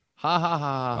 Yes. Ha ha ha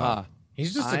ha ha.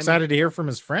 He's just I'm- excited to hear from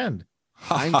his friend.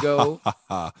 I'm go-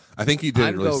 I think he did it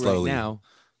I'm really go slowly. right now.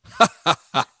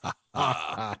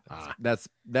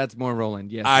 That's more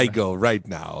Roland. Yes. I go right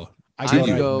now. I to go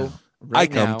you. right go now. right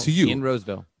I come now to you. in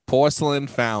Roseville. Porcelain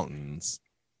fountains.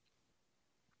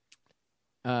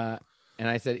 And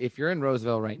I said, "If you're in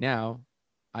Roseville right now,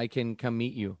 I can come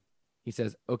meet you." He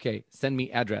says, "Okay, send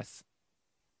me address.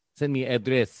 Send me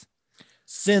address."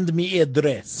 Send me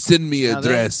address. Send me Now a that-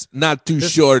 dress. Not too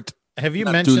this- short, Have you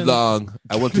not mentioned? too long.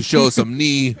 I want to show some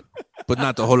knee, but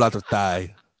not a whole lot of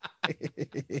thigh.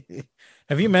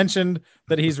 Have you mentioned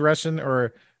that he's Russian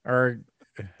or?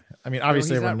 I mean,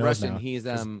 obviously no, he's everyone not knows Russian. now. He's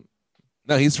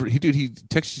No, he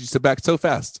texted you back so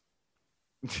fast.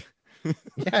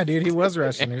 Yeah, dude, he was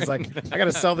Russian. He was like, I got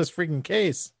to sell this freaking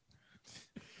case.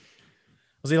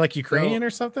 Was he like Ukrainian or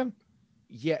something?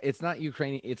 Yeah, it's not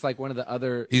Ukrainian. It's like one of the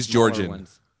other. He's smaller Georgian.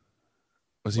 ones.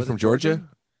 Was he Was from it Georgia?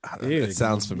 Georgian? Dude, It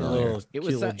sounds familiar. Little, It was cute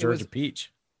little it Georgia was-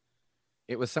 peach.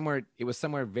 It was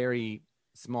somewhere very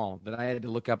small that I had to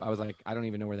look up. I was like, I don't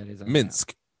even know where that is. on the map.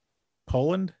 Minsk.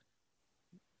 Poland?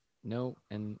 No,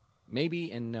 and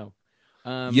maybe and no.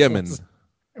 Yemen.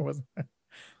 It wasn't.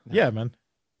 Yemen.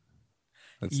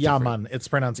 That's different. Yaman. It's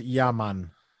pronounced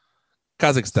Yaman.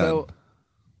 Kazakhstan. So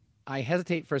I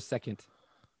hesitate for a second.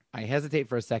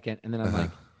 And then I'm Uh-huh.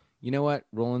 like, you know what?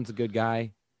 Roland's a good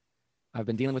guy. I've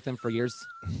been dealing with him for years.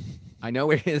 I know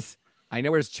where his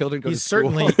children go He's to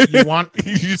school. certainly you want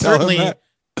You tell him certainly that?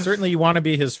 certainly you want to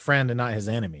be his friend and not his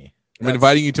enemy. I'm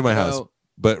inviting you to my house, So-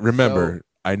 but remember,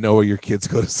 I know where your kids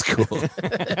go to school.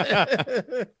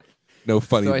 No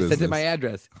funny So I business. sent him my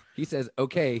address. He says,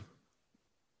 "Okay."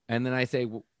 And then I say,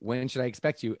 "When should I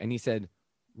expect you?" And he said,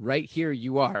 right here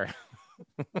you are.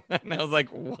 And I was like,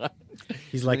 what?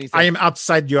 He's And like, he said, I am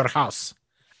outside your house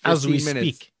as we 15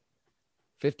 minutes. speak.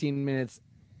 15 minutes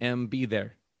and be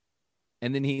there.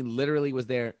 And then he literally was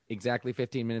there exactly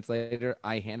 15 minutes later.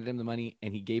 I handed him the money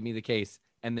and he gave me the case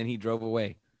and then he drove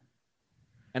away.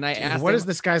 And I asked what him, is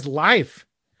this guy's life?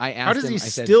 I asked How does him, he I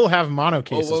said, still have mono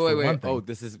cases oh, wait, for wait, one wait. thing? Oh,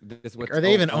 this is what Are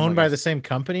they even owned by gosh. the same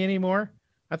company anymore?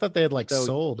 I thought they had like So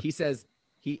sold. he says,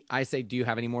 I say, do you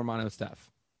have any more mono stuff?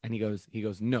 And he goes,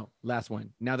 no, last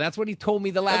one. Now that's what he told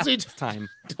me the That's last what time.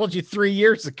 Told you 3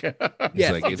 years ago. He's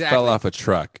Yes, like, it exactly. fell off a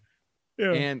truck.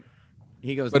 Yeah. And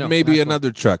he goes, But no, maybe last one.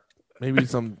 another truck. Maybe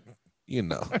some, you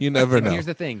never And know. here's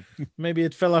the thing. Maybe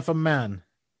it fell off a man.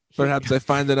 Perhaps I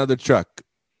find another truck.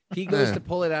 He goes Eh, to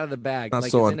pull it out of the bag, not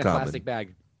like so it's in a uncommon. plastic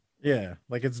bag. Yeah,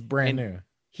 like it's brand new.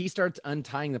 He starts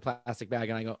untying the plastic bag,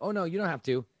 and I go, oh, no, you don't have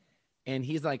to. And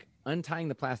he's like untying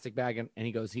the plastic bag, and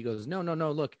he goes, no,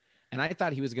 look. And I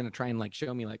thought he was going to try and like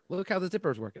show me, like, look how the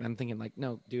zippers work. And I'm thinking, like,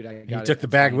 no, dude, I got it. He took the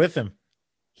It's bag fine. with him.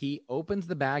 He opens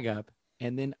the bag up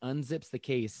and then unzips the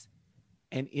case,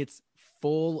 and it's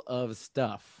full of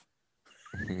stuff.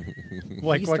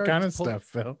 Like He what kind starts of stuff,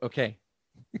 Phil? Okay.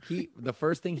 The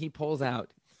first thing he pulls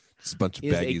out Just a bunch of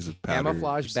is baggies a of powder.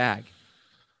 camouflage bag.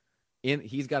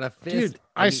 He's got a fist. Dude, and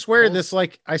I he swear pulls-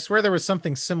 I swear there was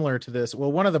something similar to this.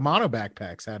 Well, one of the mono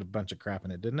backpacks had a bunch of crap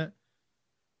in it, didn't it?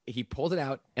 He pulls it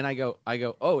out, and I go,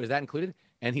 oh, is that included?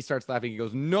 And he starts laughing. He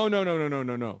goes, no.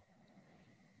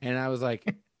 And I was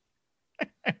like,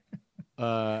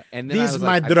 and then These I was my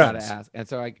like, I gotta drugs. ask. And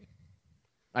so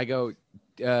I go,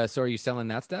 so are you selling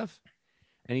that stuff?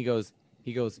 And he goes,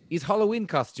 it's Halloween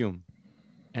costume.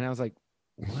 And I was like,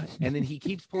 what? And then he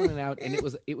keeps pulling it out, and it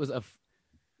was a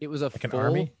Like an full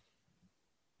army?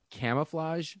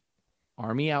 camouflage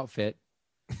army outfit,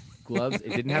 gloves. It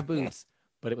didn't have boots,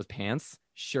 but it was pants,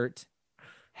 shirt,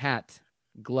 hat,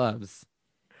 gloves,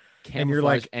 camouflage, And you're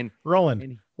like, and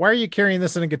Roland, why are you carrying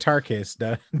this in a guitar case,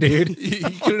 dude? You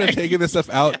couldn't have taken this stuff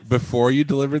out before you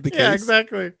delivered the case. Yeah,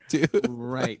 exactly. Dude.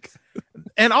 right.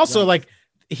 And also, Right. like,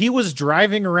 he was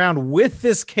driving around with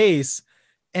this case,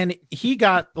 and he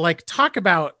got like, talk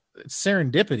about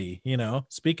serendipity.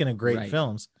 Speaking of great Right.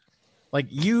 films, like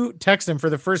you text him for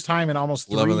the first time in almost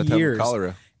Loving 3 the type of years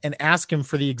cholera. and ask him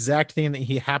for the exact thing that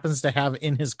he happens to have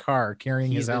in his car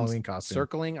carrying He's his been Halloween costume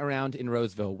circling around in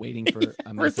Roseville waiting for a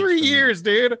for message 3 from me. years,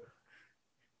 dude.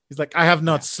 He's like, I have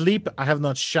not sleep, I have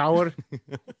not shower,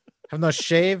 have not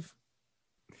shave.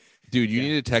 Dude, you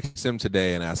need to text him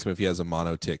today and ask him if he has a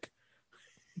mono tick,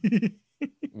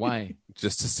 Why?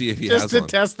 just to see if he Just has to one.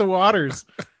 test the waters.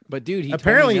 But dude, he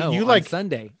Apparently, told me no you on like-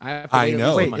 Sunday. I have to I wait at know.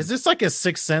 least a Wait, month. is this like a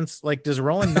Sixth Sense? Like, does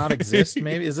Roland not exist?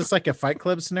 Maybe is this like a Fight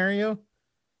Club scenario?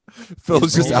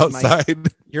 Phil's just Roland might- outside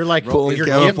You're like pulling you're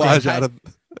camouflage gifting, out of.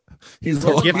 He's Is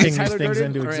Roland gifting my these Tyler things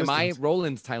Durden, into or am I existence.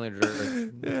 Roland's Tyler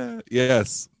Durden? Yeah.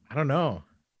 Yes. I don't know.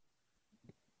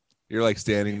 You're like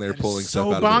standing there That is pulling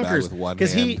so stuff out of the bag bonkers, with one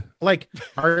because hand. he like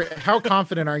how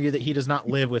confident are you that he does not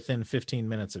live within 15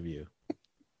 minutes of you?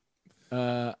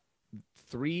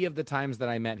 3 of the times that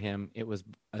I met him, it was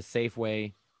a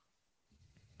Safeway,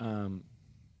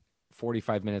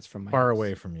 45 minutes from my Far house.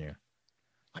 away from you.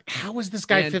 Like, how is this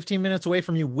guy And- 15 minutes away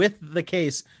from you with the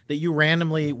case that you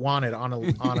randomly wanted on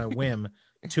a whim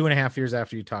 2.5 years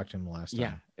after you talked to him the last time?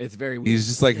 Yeah, it's very weird. He's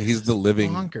just like This he's is the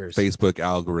living bonkers. Facebook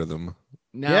algorithm.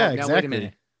 Now, Yeah, now wait a exactly.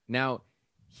 minute. Now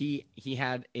he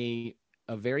had a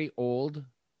very old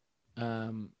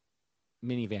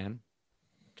minivan,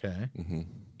 Okay. hmm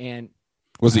and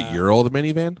Was it your old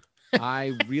minivan?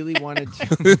 I really wanted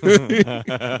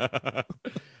to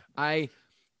I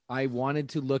wanted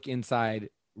to look inside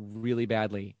really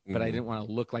badly, but I Mhm. didn't want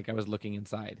to look like I was looking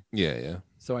inside. Yeah, yeah.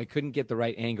 So I couldn't get the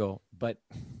right angle, but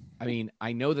I mean,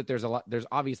 I know that there's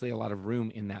obviously a lot of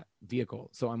room in that vehicle.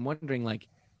 So I'm wondering, like,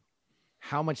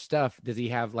 how much stuff does he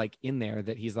have like in there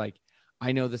that he's like,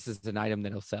 I know this is an item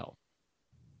that he'll sell.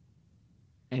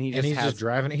 And he just And he's has, just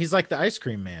driving. He's like the ice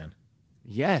cream man,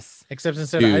 yes. except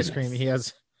instead Dude. of ice cream, he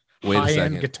has Wait a high-end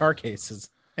second. guitar cases.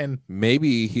 And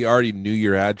Maybe he already knew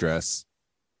your address.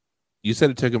 You said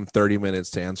it took him 30 minutes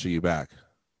to answer you back.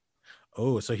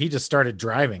 so he just started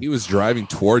driving. He was driving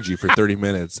towards you for 30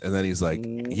 minutes, and then he's like,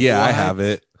 "Yeah, I What? have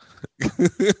it.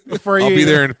 Before I'll you be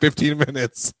even- there in 15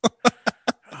 minutes."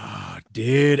 Oh,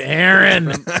 dude,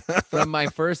 Aaron. From my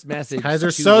first message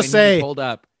Kaiser to when Sose. he pulled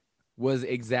up was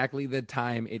exactly the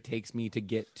time it takes me to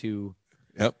get to.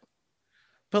 Yep.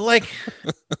 But like,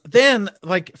 then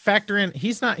like factor in,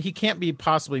 he can't be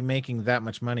possibly making that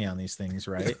much money on these things,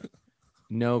 right?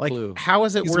 No Like, clue. how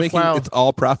is it He's making worthwhile? it's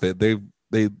all profit. They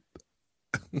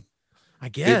I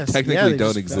guess technically they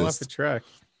don't just fell off exist. the truck.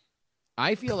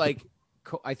 I feel like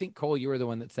I think Cole, you were the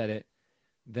one that said it,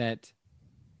 that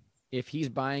if he's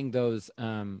buying those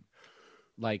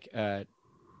like what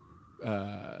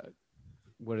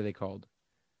are they called?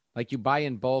 Like you buy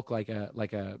in bulk, like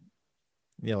a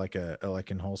Yeah, like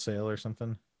in wholesale or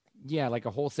something. yeah, like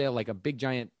a wholesale, like a big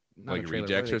giant, not Like a trailer,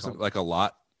 rejects or something, like a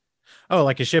lot. Oh,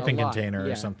 like a shipping lot, container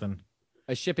yeah. or something.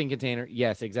 A shipping container.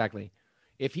 Yes, exactly.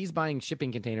 If he's buying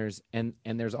shipping containers and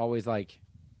there's always like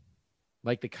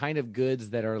the kind of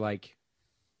goods that are like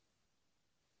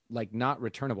not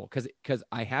returnable, because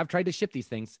I have tried to ship these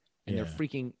things and they're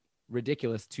freaking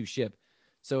ridiculous to ship.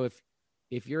 So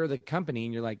if you're the company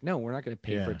and you're like, no, we're not going to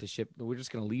pay for it to ship, we're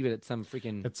just going to leave it at some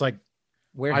freaking It's like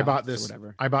warehouse I bought or this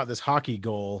whatever. I bought this hockey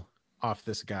goal off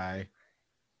this guy,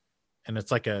 and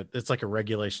it's like a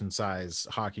regulation size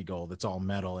hockey goal that's all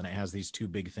metal, and it has these two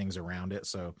big things around it,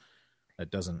 so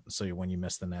when you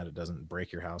miss the net it doesn't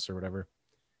break your house or whatever.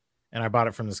 And I bought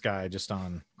it from this guy just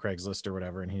on Craigslist or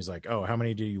whatever, and he's like, oh, how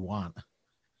many do you want?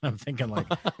 I'm thinking like,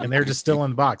 and they're just still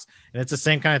in the box, and it's the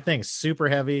same kind of thing, super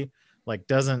heavy, like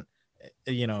doesn't,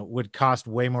 would cost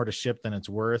way more to ship than it's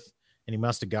worth. And he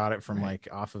must have got it from like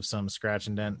off of some scratch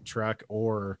and dent truck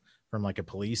or from like a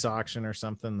police auction or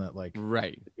something, that like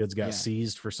the goods got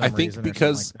seized for some reason.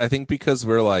 I think because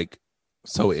we're like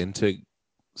so into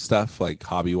stuff like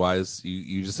hobby wise,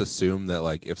 you just assume that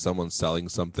like if someone's selling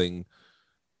something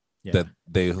that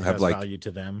they have like value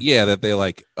to them. Yeah, that they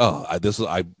like, oh,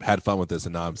 I had fun with this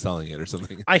and now I'm selling it or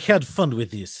something. I had fun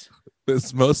with this.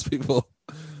 It's most people.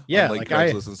 Yeah, like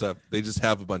Craigslist and stuff, they just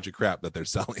have a bunch of crap that they're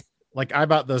selling. Like I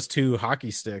bought those 2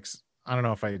 hockey sticks. I don't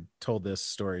know if I told this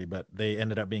story, but they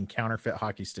ended up being counterfeit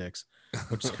hockey sticks,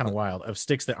 which is kind of wild, of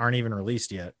sticks that aren't even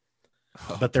released yet.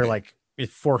 But they're like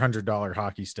 $400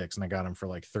 hockey sticks, and I got them for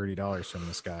like $30 from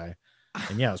this guy.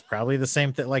 And yeah, it was probably the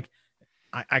same thing. Like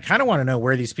I kind of want to know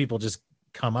where these people just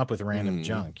come up with random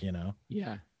junk,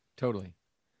 Yeah, totally.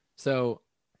 So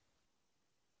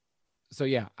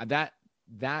yeah, that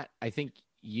I think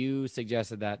you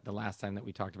suggested that the last time that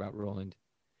we talked about Roland,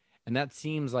 and that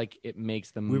seems like it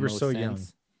makes the most sense. We were so young.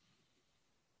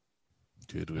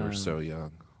 Dude, we were so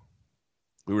young.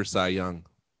 We were so young.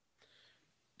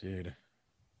 Dude.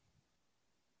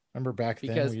 Remember back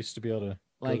then we used to be able to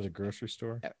go to the grocery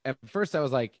store? At first I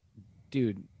was like,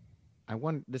 dude, I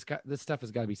want this stuff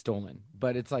has got to be stolen.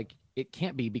 But it's like, it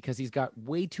can't be, because he's got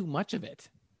way too much of it.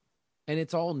 And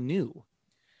it's all new.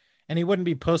 And he wouldn't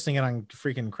be posting it on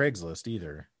freaking Craigslist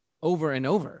either. Over and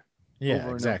over. Yeah,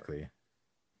 exactly.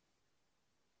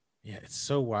 Yeah, it's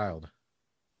so wild.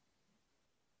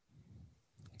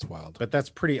 It's wild. But that's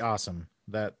pretty awesome.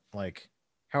 That, like,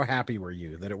 how happy were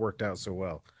you that it worked out so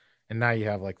well? And now you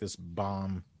have like this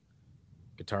bomb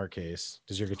guitar case.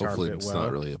 Does your guitar Hopefully fit it's well?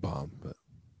 not really a bomb, but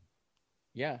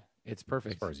yeah, it's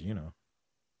perfect. As far as you know.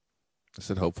 I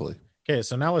said hopefully. Okay,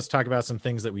 so now let's talk about some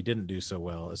things that we didn't do so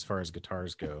well as far as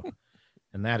guitars go.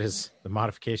 And that is the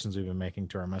modifications we've been making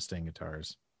to our Mustang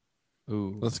guitars.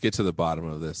 Ooh. Let's get to the bottom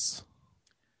of this.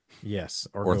 Yes.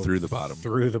 Or through the bottom.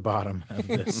 Through the bottom of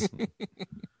this.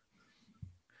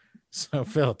 So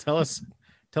Phil, tell us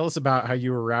about how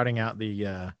you were routing out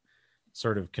the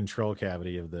sort of control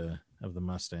cavity of the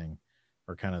Mustang,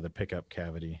 or kind of the pickup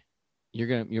cavity.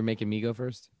 You're making me go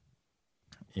first?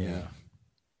 Yeah.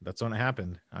 That's when it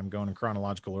happened. I'm going in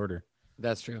chronological order.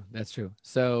 That's true.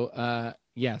 So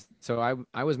yes. So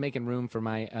I was making room for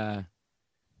my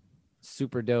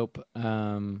super dope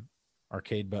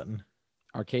arcade button,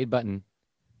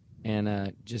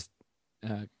 and just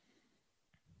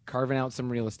carving out some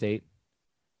real estate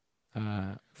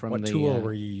from what tool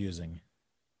were you using?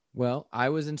 Well, I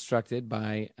was instructed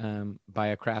by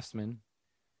a craftsman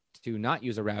to not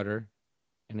use a router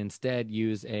and instead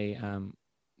use a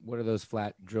what are those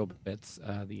flat drill bits?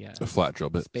 A flat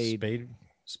drill bit. Spade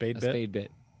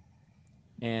bit.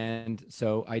 And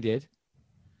so I did.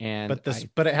 And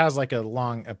but it has like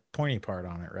a pointy part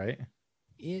on it, right?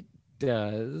 It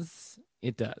does.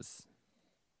 And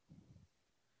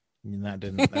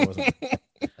that wasn't.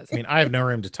 I mean, I have no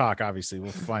room to talk. Obviously,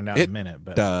 we'll find out in a minute.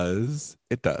 But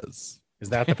it does. Is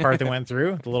that the part that went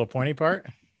through the little pointy part?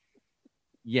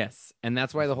 Yes, and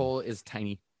that's why the hole is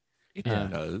tiny. It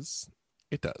does.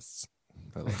 It does.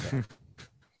 I like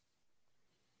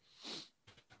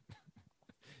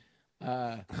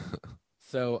that.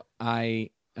 So I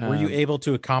were you able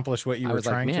to accomplish what you were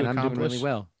trying to accomplish? I'm doing really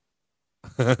well.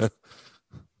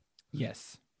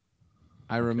 Yes.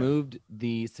 I removed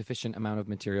the sufficient amount of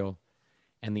material,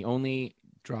 and the only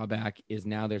drawback is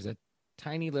now there's a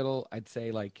tiny little, I'd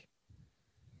say like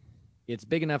it's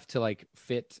big enough to like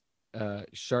fit a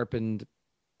sharpened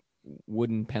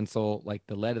wooden pencil, like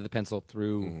the lead of the pencil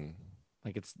through,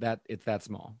 like it's that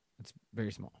small. It's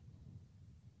very small.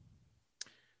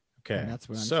 Okay. And that's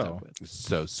what I'm so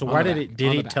stuck with. so On why the did back, did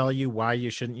on he the back. tell you why you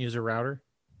shouldn't use a router?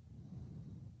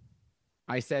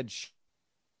 I said,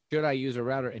 should I use a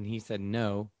router? And he said,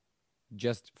 no.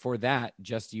 Just for that,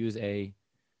 just use a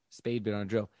spade bit on a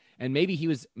drill. And maybe he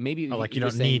was You was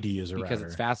don't saying need to use a router because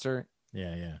it's faster.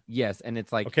 Yeah. Yes, and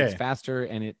it's like Okay. it's faster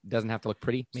and it doesn't have to look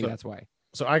pretty. Maybe So- that's why.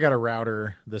 So I got a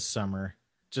router this summer,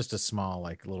 just a small,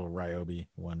 like little Ryobi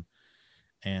one.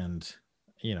 And,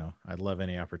 I'd love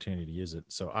any opportunity to use it.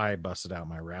 So I busted out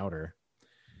my router,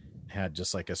 had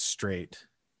just like a straight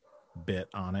bit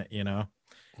on it, and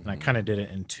I kind of did it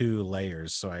in 2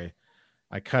 layers. So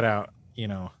I cut out,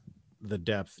 the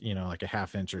depth, like a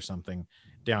 1/2 inch or something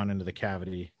down into the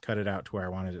cavity, cut it out to where I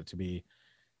wanted it to be,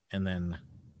 and then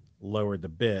lowered the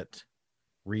bit,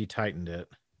 retightened it,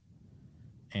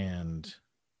 and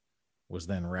was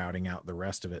then routing out the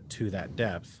rest of it to that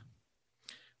depth.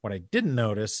 What I didn't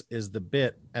notice is the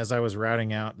bit, as I was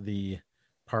routing out the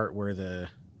part where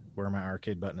my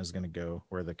arcade button is going to go,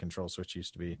 where the control switch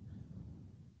used to be,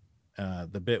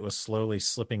 the bit was slowly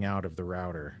slipping out of the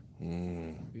router.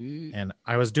 And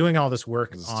I was doing all this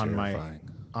work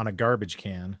on a garbage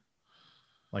can,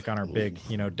 like on our big,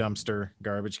 dumpster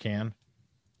garbage can.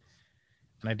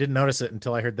 And I didn't notice it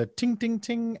until I heard the ting, ting,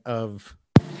 ting of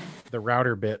the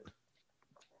router bit.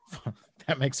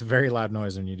 That makes a very loud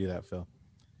noise when you do that, Phil.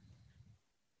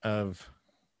 I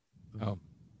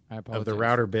apologize. Of the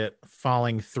router bit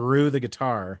falling through the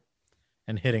guitar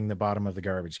and hitting the bottom of the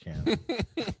garbage can.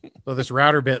 So this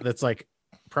router bit that's like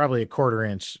probably a 1/4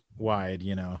 inch wide,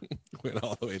 went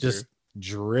all the way just through.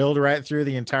 drilled right through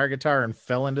the entire guitar and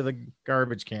fell into the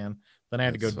garbage can. Then I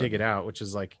had to go That's dig it out, which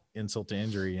is like insult to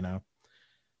injury, But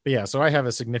yeah, so I have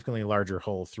a significantly larger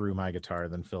hole through my guitar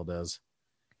than Phil does.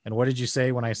 And what did you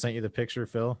say when I sent you the picture,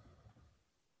 Phil?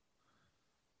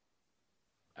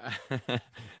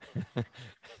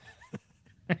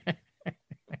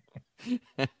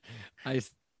 I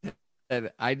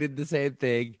said I did the same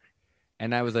thing,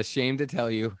 and I was ashamed to tell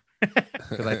you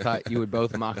because I thought you would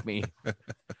both mock me.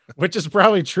 Which is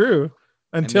probably true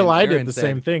until I Aaron did the said-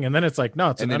 same thing. And then it's like, no,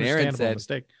 it's an and then Aaron understandable said-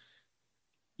 mistake.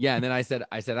 Yeah, and then I said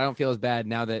I don't feel as bad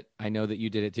now that I know that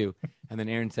you did it too. And then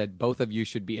Aaron said, both of you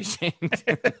should be ashamed.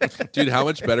 Dude, how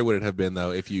much better would it have been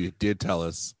though if you did tell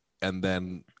us and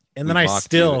then And we then I mocked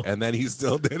still, you, and then he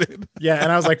still did it. yeah.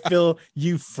 And I was like, Phil,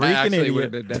 you That freaking actually would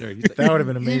have idiot. been better. He's like, That would have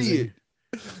been amazing. Idiot.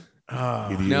 Oh,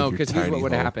 Idiot. no, your because here's tiny what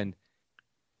would have hole. happened.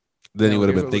 Then he No, would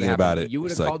have here's been what thinking would've about happened. it. You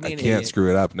would It's have like, called me I an can't idiot. screw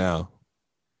it up now.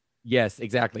 Yes,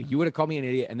 exactly. You would have called me an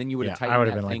idiot, and then you would have Yeah, I tightened would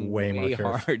have that been, like, thing way more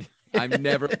careful. hard. I'm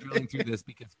never drilling through this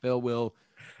because Phil will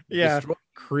yeah. destroy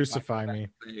Crucify me.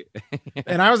 me.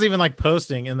 And I was even like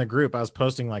posting in the group. I was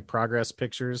posting like progress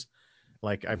pictures.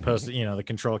 Like I posted, the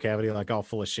control cavity, like all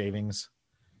full of shavings.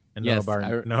 And Yes,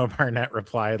 Noah Barnett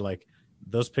replied, like,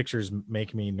 those pictures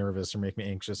make me nervous or make me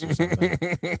anxious or something.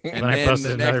 And Then I then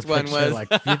posted the another next one picture, was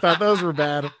like, you thought those were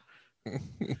bad.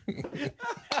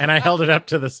 And I held it up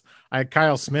to this. I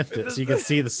Kyle Smithed it so you could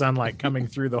see the sunlight coming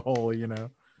through the hole,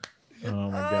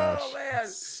 Oh my gosh. man.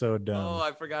 So dumb. Oh,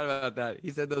 I forgot about that. He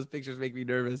said those pictures make me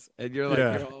nervous, and you're like,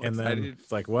 yeah. you're all And then excited.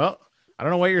 it's like, well, I don't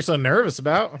know what you're so nervous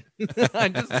about. I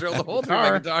just drilled a hole through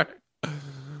my guitar.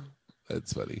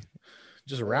 That's funny.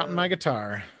 Just routing my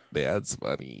guitar. That's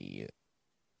funny.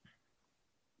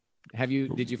 Did you?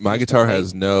 My finish the guitar tape?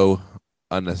 has no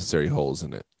unnecessary holes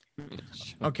in it,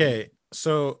 Okay.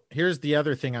 So here's the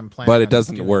other thing I'm planning. but it on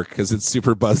doesn't doing. work because it's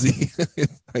super buzzy.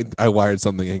 I wired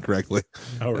something incorrectly,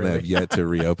 Oh, and I really? have yet to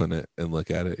reopen it and look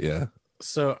at it. Yeah.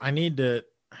 So I need to.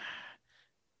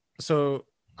 So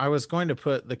I was going to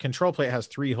put the control plate has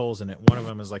 3 holes in it. One of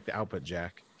them is like the output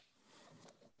jack.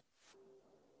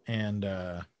 And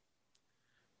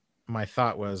my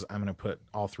thought was I'm going to put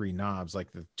all 3 knobs,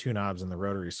 like the 2 knobs and the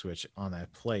rotary switch, on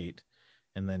that plate,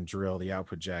 and then drill the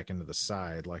output jack into the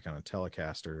side, like on a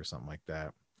Telecaster or something like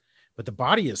that. But the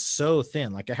body is so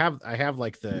thin. Like I have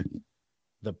like the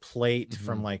plate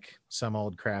from like some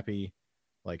old crappy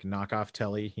like knockoff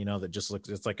telly, that just looks,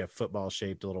 it's like a football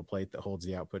shaped little plate that holds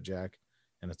the output jack,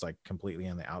 and it's like completely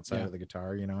on the outside of the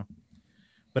guitar,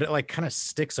 but it like kind of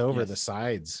sticks over the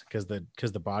sides because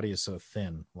the body is so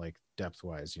thin, like depth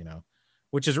wise,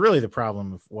 which is really the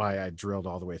problem of why I drilled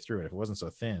all the way through it. If it wasn't so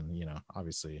thin,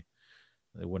 obviously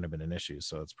it wouldn't have been an issue.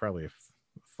 So it's probably a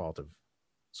fault of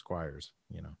Squire's,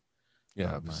 Yeah,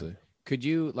 Not obviously. Could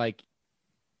you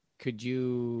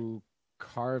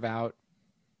carve out?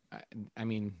 I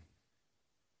mean,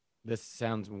 this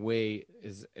sounds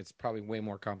it's probably way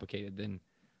more complicated than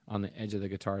on the edge of the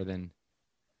guitar than.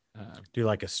 do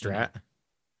like a Strat.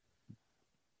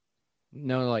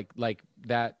 No, like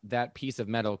that piece of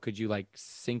metal. Could you like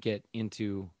sink it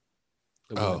into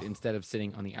the wood instead of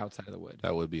sitting on the outside of the wood?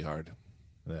 That would be hard.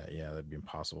 That'd be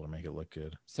impossible to make it look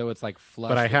good. So it's like flush.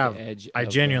 But with the edge. I of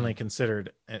genuinely the...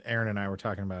 considered. Aaron and I were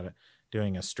talking about it,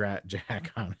 doing a Strat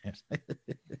Jack on it.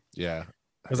 Yeah,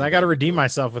 because I got to redeem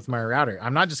myself with my router.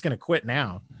 I'm not just going to quit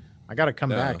now. I got to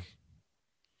come back.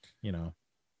 You know,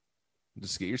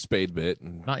 just get your spade bit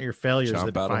and not your failures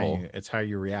that define you. It's how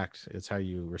you react. It's how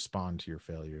you respond to your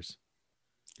failures.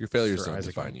 Your failures don't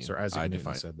define you. Sir Isaac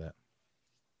Newton said that.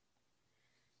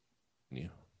 You.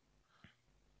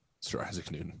 Sir Isaac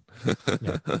Newton.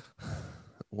 Yeah.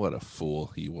 What a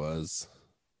fool he was.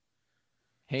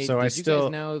 Hey, so did you guys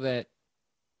know that?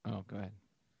 Oh, go ahead.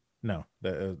 No,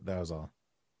 that was all.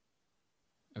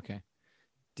 Okay.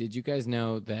 Did you guys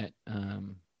know that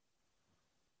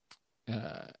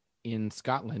in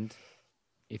Scotland,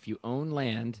 if you own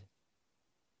land,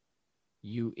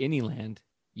 any land,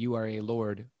 you are a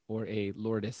lord or a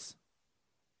lordess.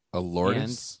 A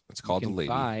lordess? It's called a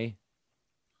lady.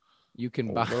 You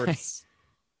can buy.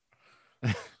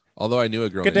 Although I knew a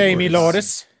girl. Good day, me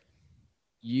lordess.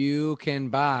 You can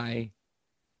buy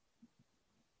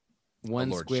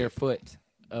 1 square foot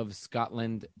of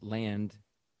Scotland land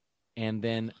and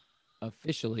then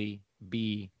officially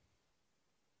be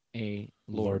a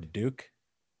Lord Duke.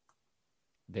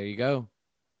 There you go.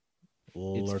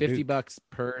 It's $50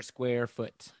 per square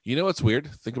foot. You know what's weird?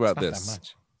 Think about this. That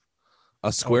much.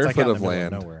 A square foot of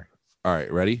land. All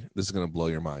right, ready? This is going to blow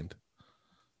your mind.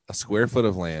 A square foot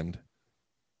of land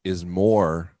is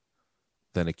more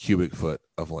than a cubic foot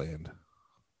of land.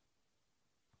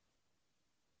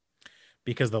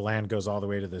 Because the land goes all the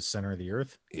way to the center of the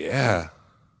earth? Yeah.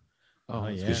 Oh,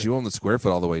 yeah. Because you own the square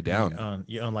foot all the way down.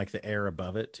 You own like the air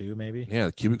above it too, maybe? Yeah,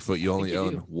 the cubic foot you only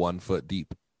own 1 foot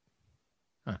deep.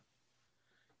 Huh.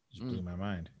 Just blew my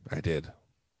mind. I did.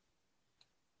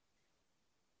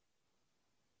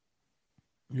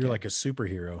 You're like a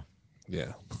superhero.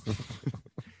 Yeah.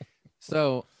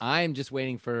 So I'm just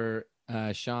waiting for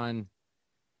Sean.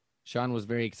 Sean was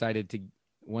very excited to,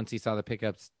 once he saw the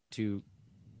pickups,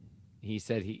 he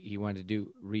said he wanted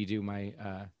to redo my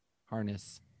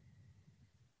harness.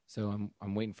 So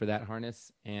I'm waiting for that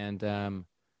harness, and I'm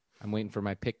waiting for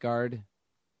my pick guard,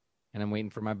 and I'm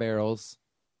waiting for my barrels.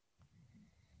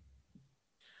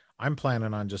 I'm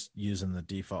planning on just using the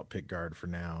default pick guard for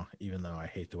now, even though I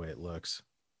hate the way it looks.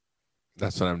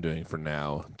 That's what I'm doing for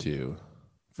now, too.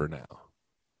 For now.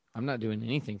 I'm not doing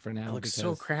anything for now. It looks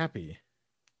so crappy.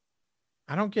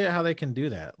 I don't get how they can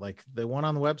do that. Like the one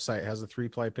on the website has a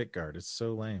 3-ply pick guard. It's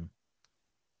so lame.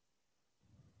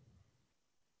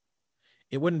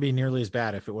 It wouldn't be nearly as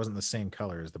bad if it wasn't the same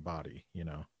color as the body, you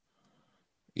know?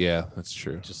 Yeah, that's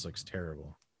true. It just looks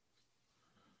terrible.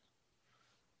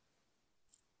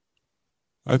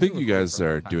 I think you guys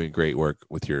are doing great work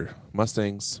with your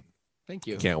Mustangs. Thank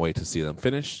you. Can't wait to see them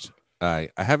finished. I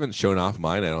haven't shown off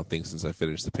mine, I don't think, since I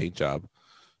finished the paint job.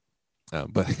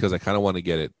 But because I kind of want to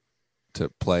get it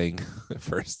to playing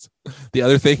first. The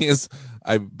other thing is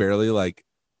I went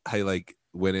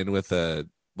in with a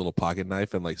little pocket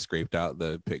knife and scraped out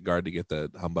the pick guard to get the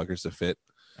humbuckers to fit.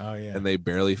 Oh yeah. And they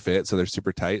barely fit, so they're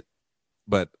super tight.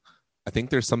 But I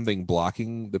think there's something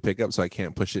blocking the pickup, so I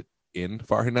can't push it in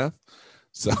far enough.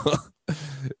 So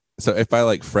if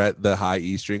I fret the high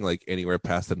E string anywhere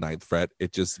past the 9th fret,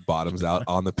 it just bottoms out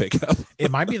on the pickup.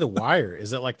 It might be the wire.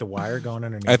 Is it like the wire going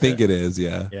underneath? I think it is.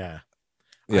 Yeah. Yeah.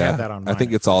 Yeah. I have that on mine. I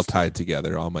think it's all tied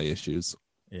together, all my issues.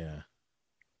 Yeah.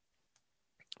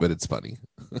 But it's funny.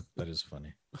 That is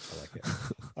funny. I like it.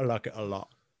 I like it a lot.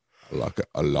 I like it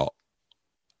a lot.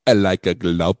 I like a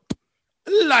glove.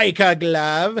 Like a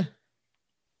glove.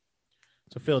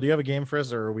 So Phil, do you have a game for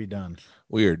us, or are we done?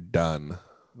 We are done.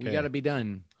 We got to be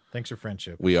done. Thanks for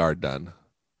friendship. We are done.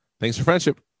 Thanks for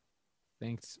friendship.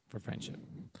 Thanks for friendship.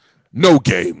 No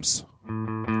games.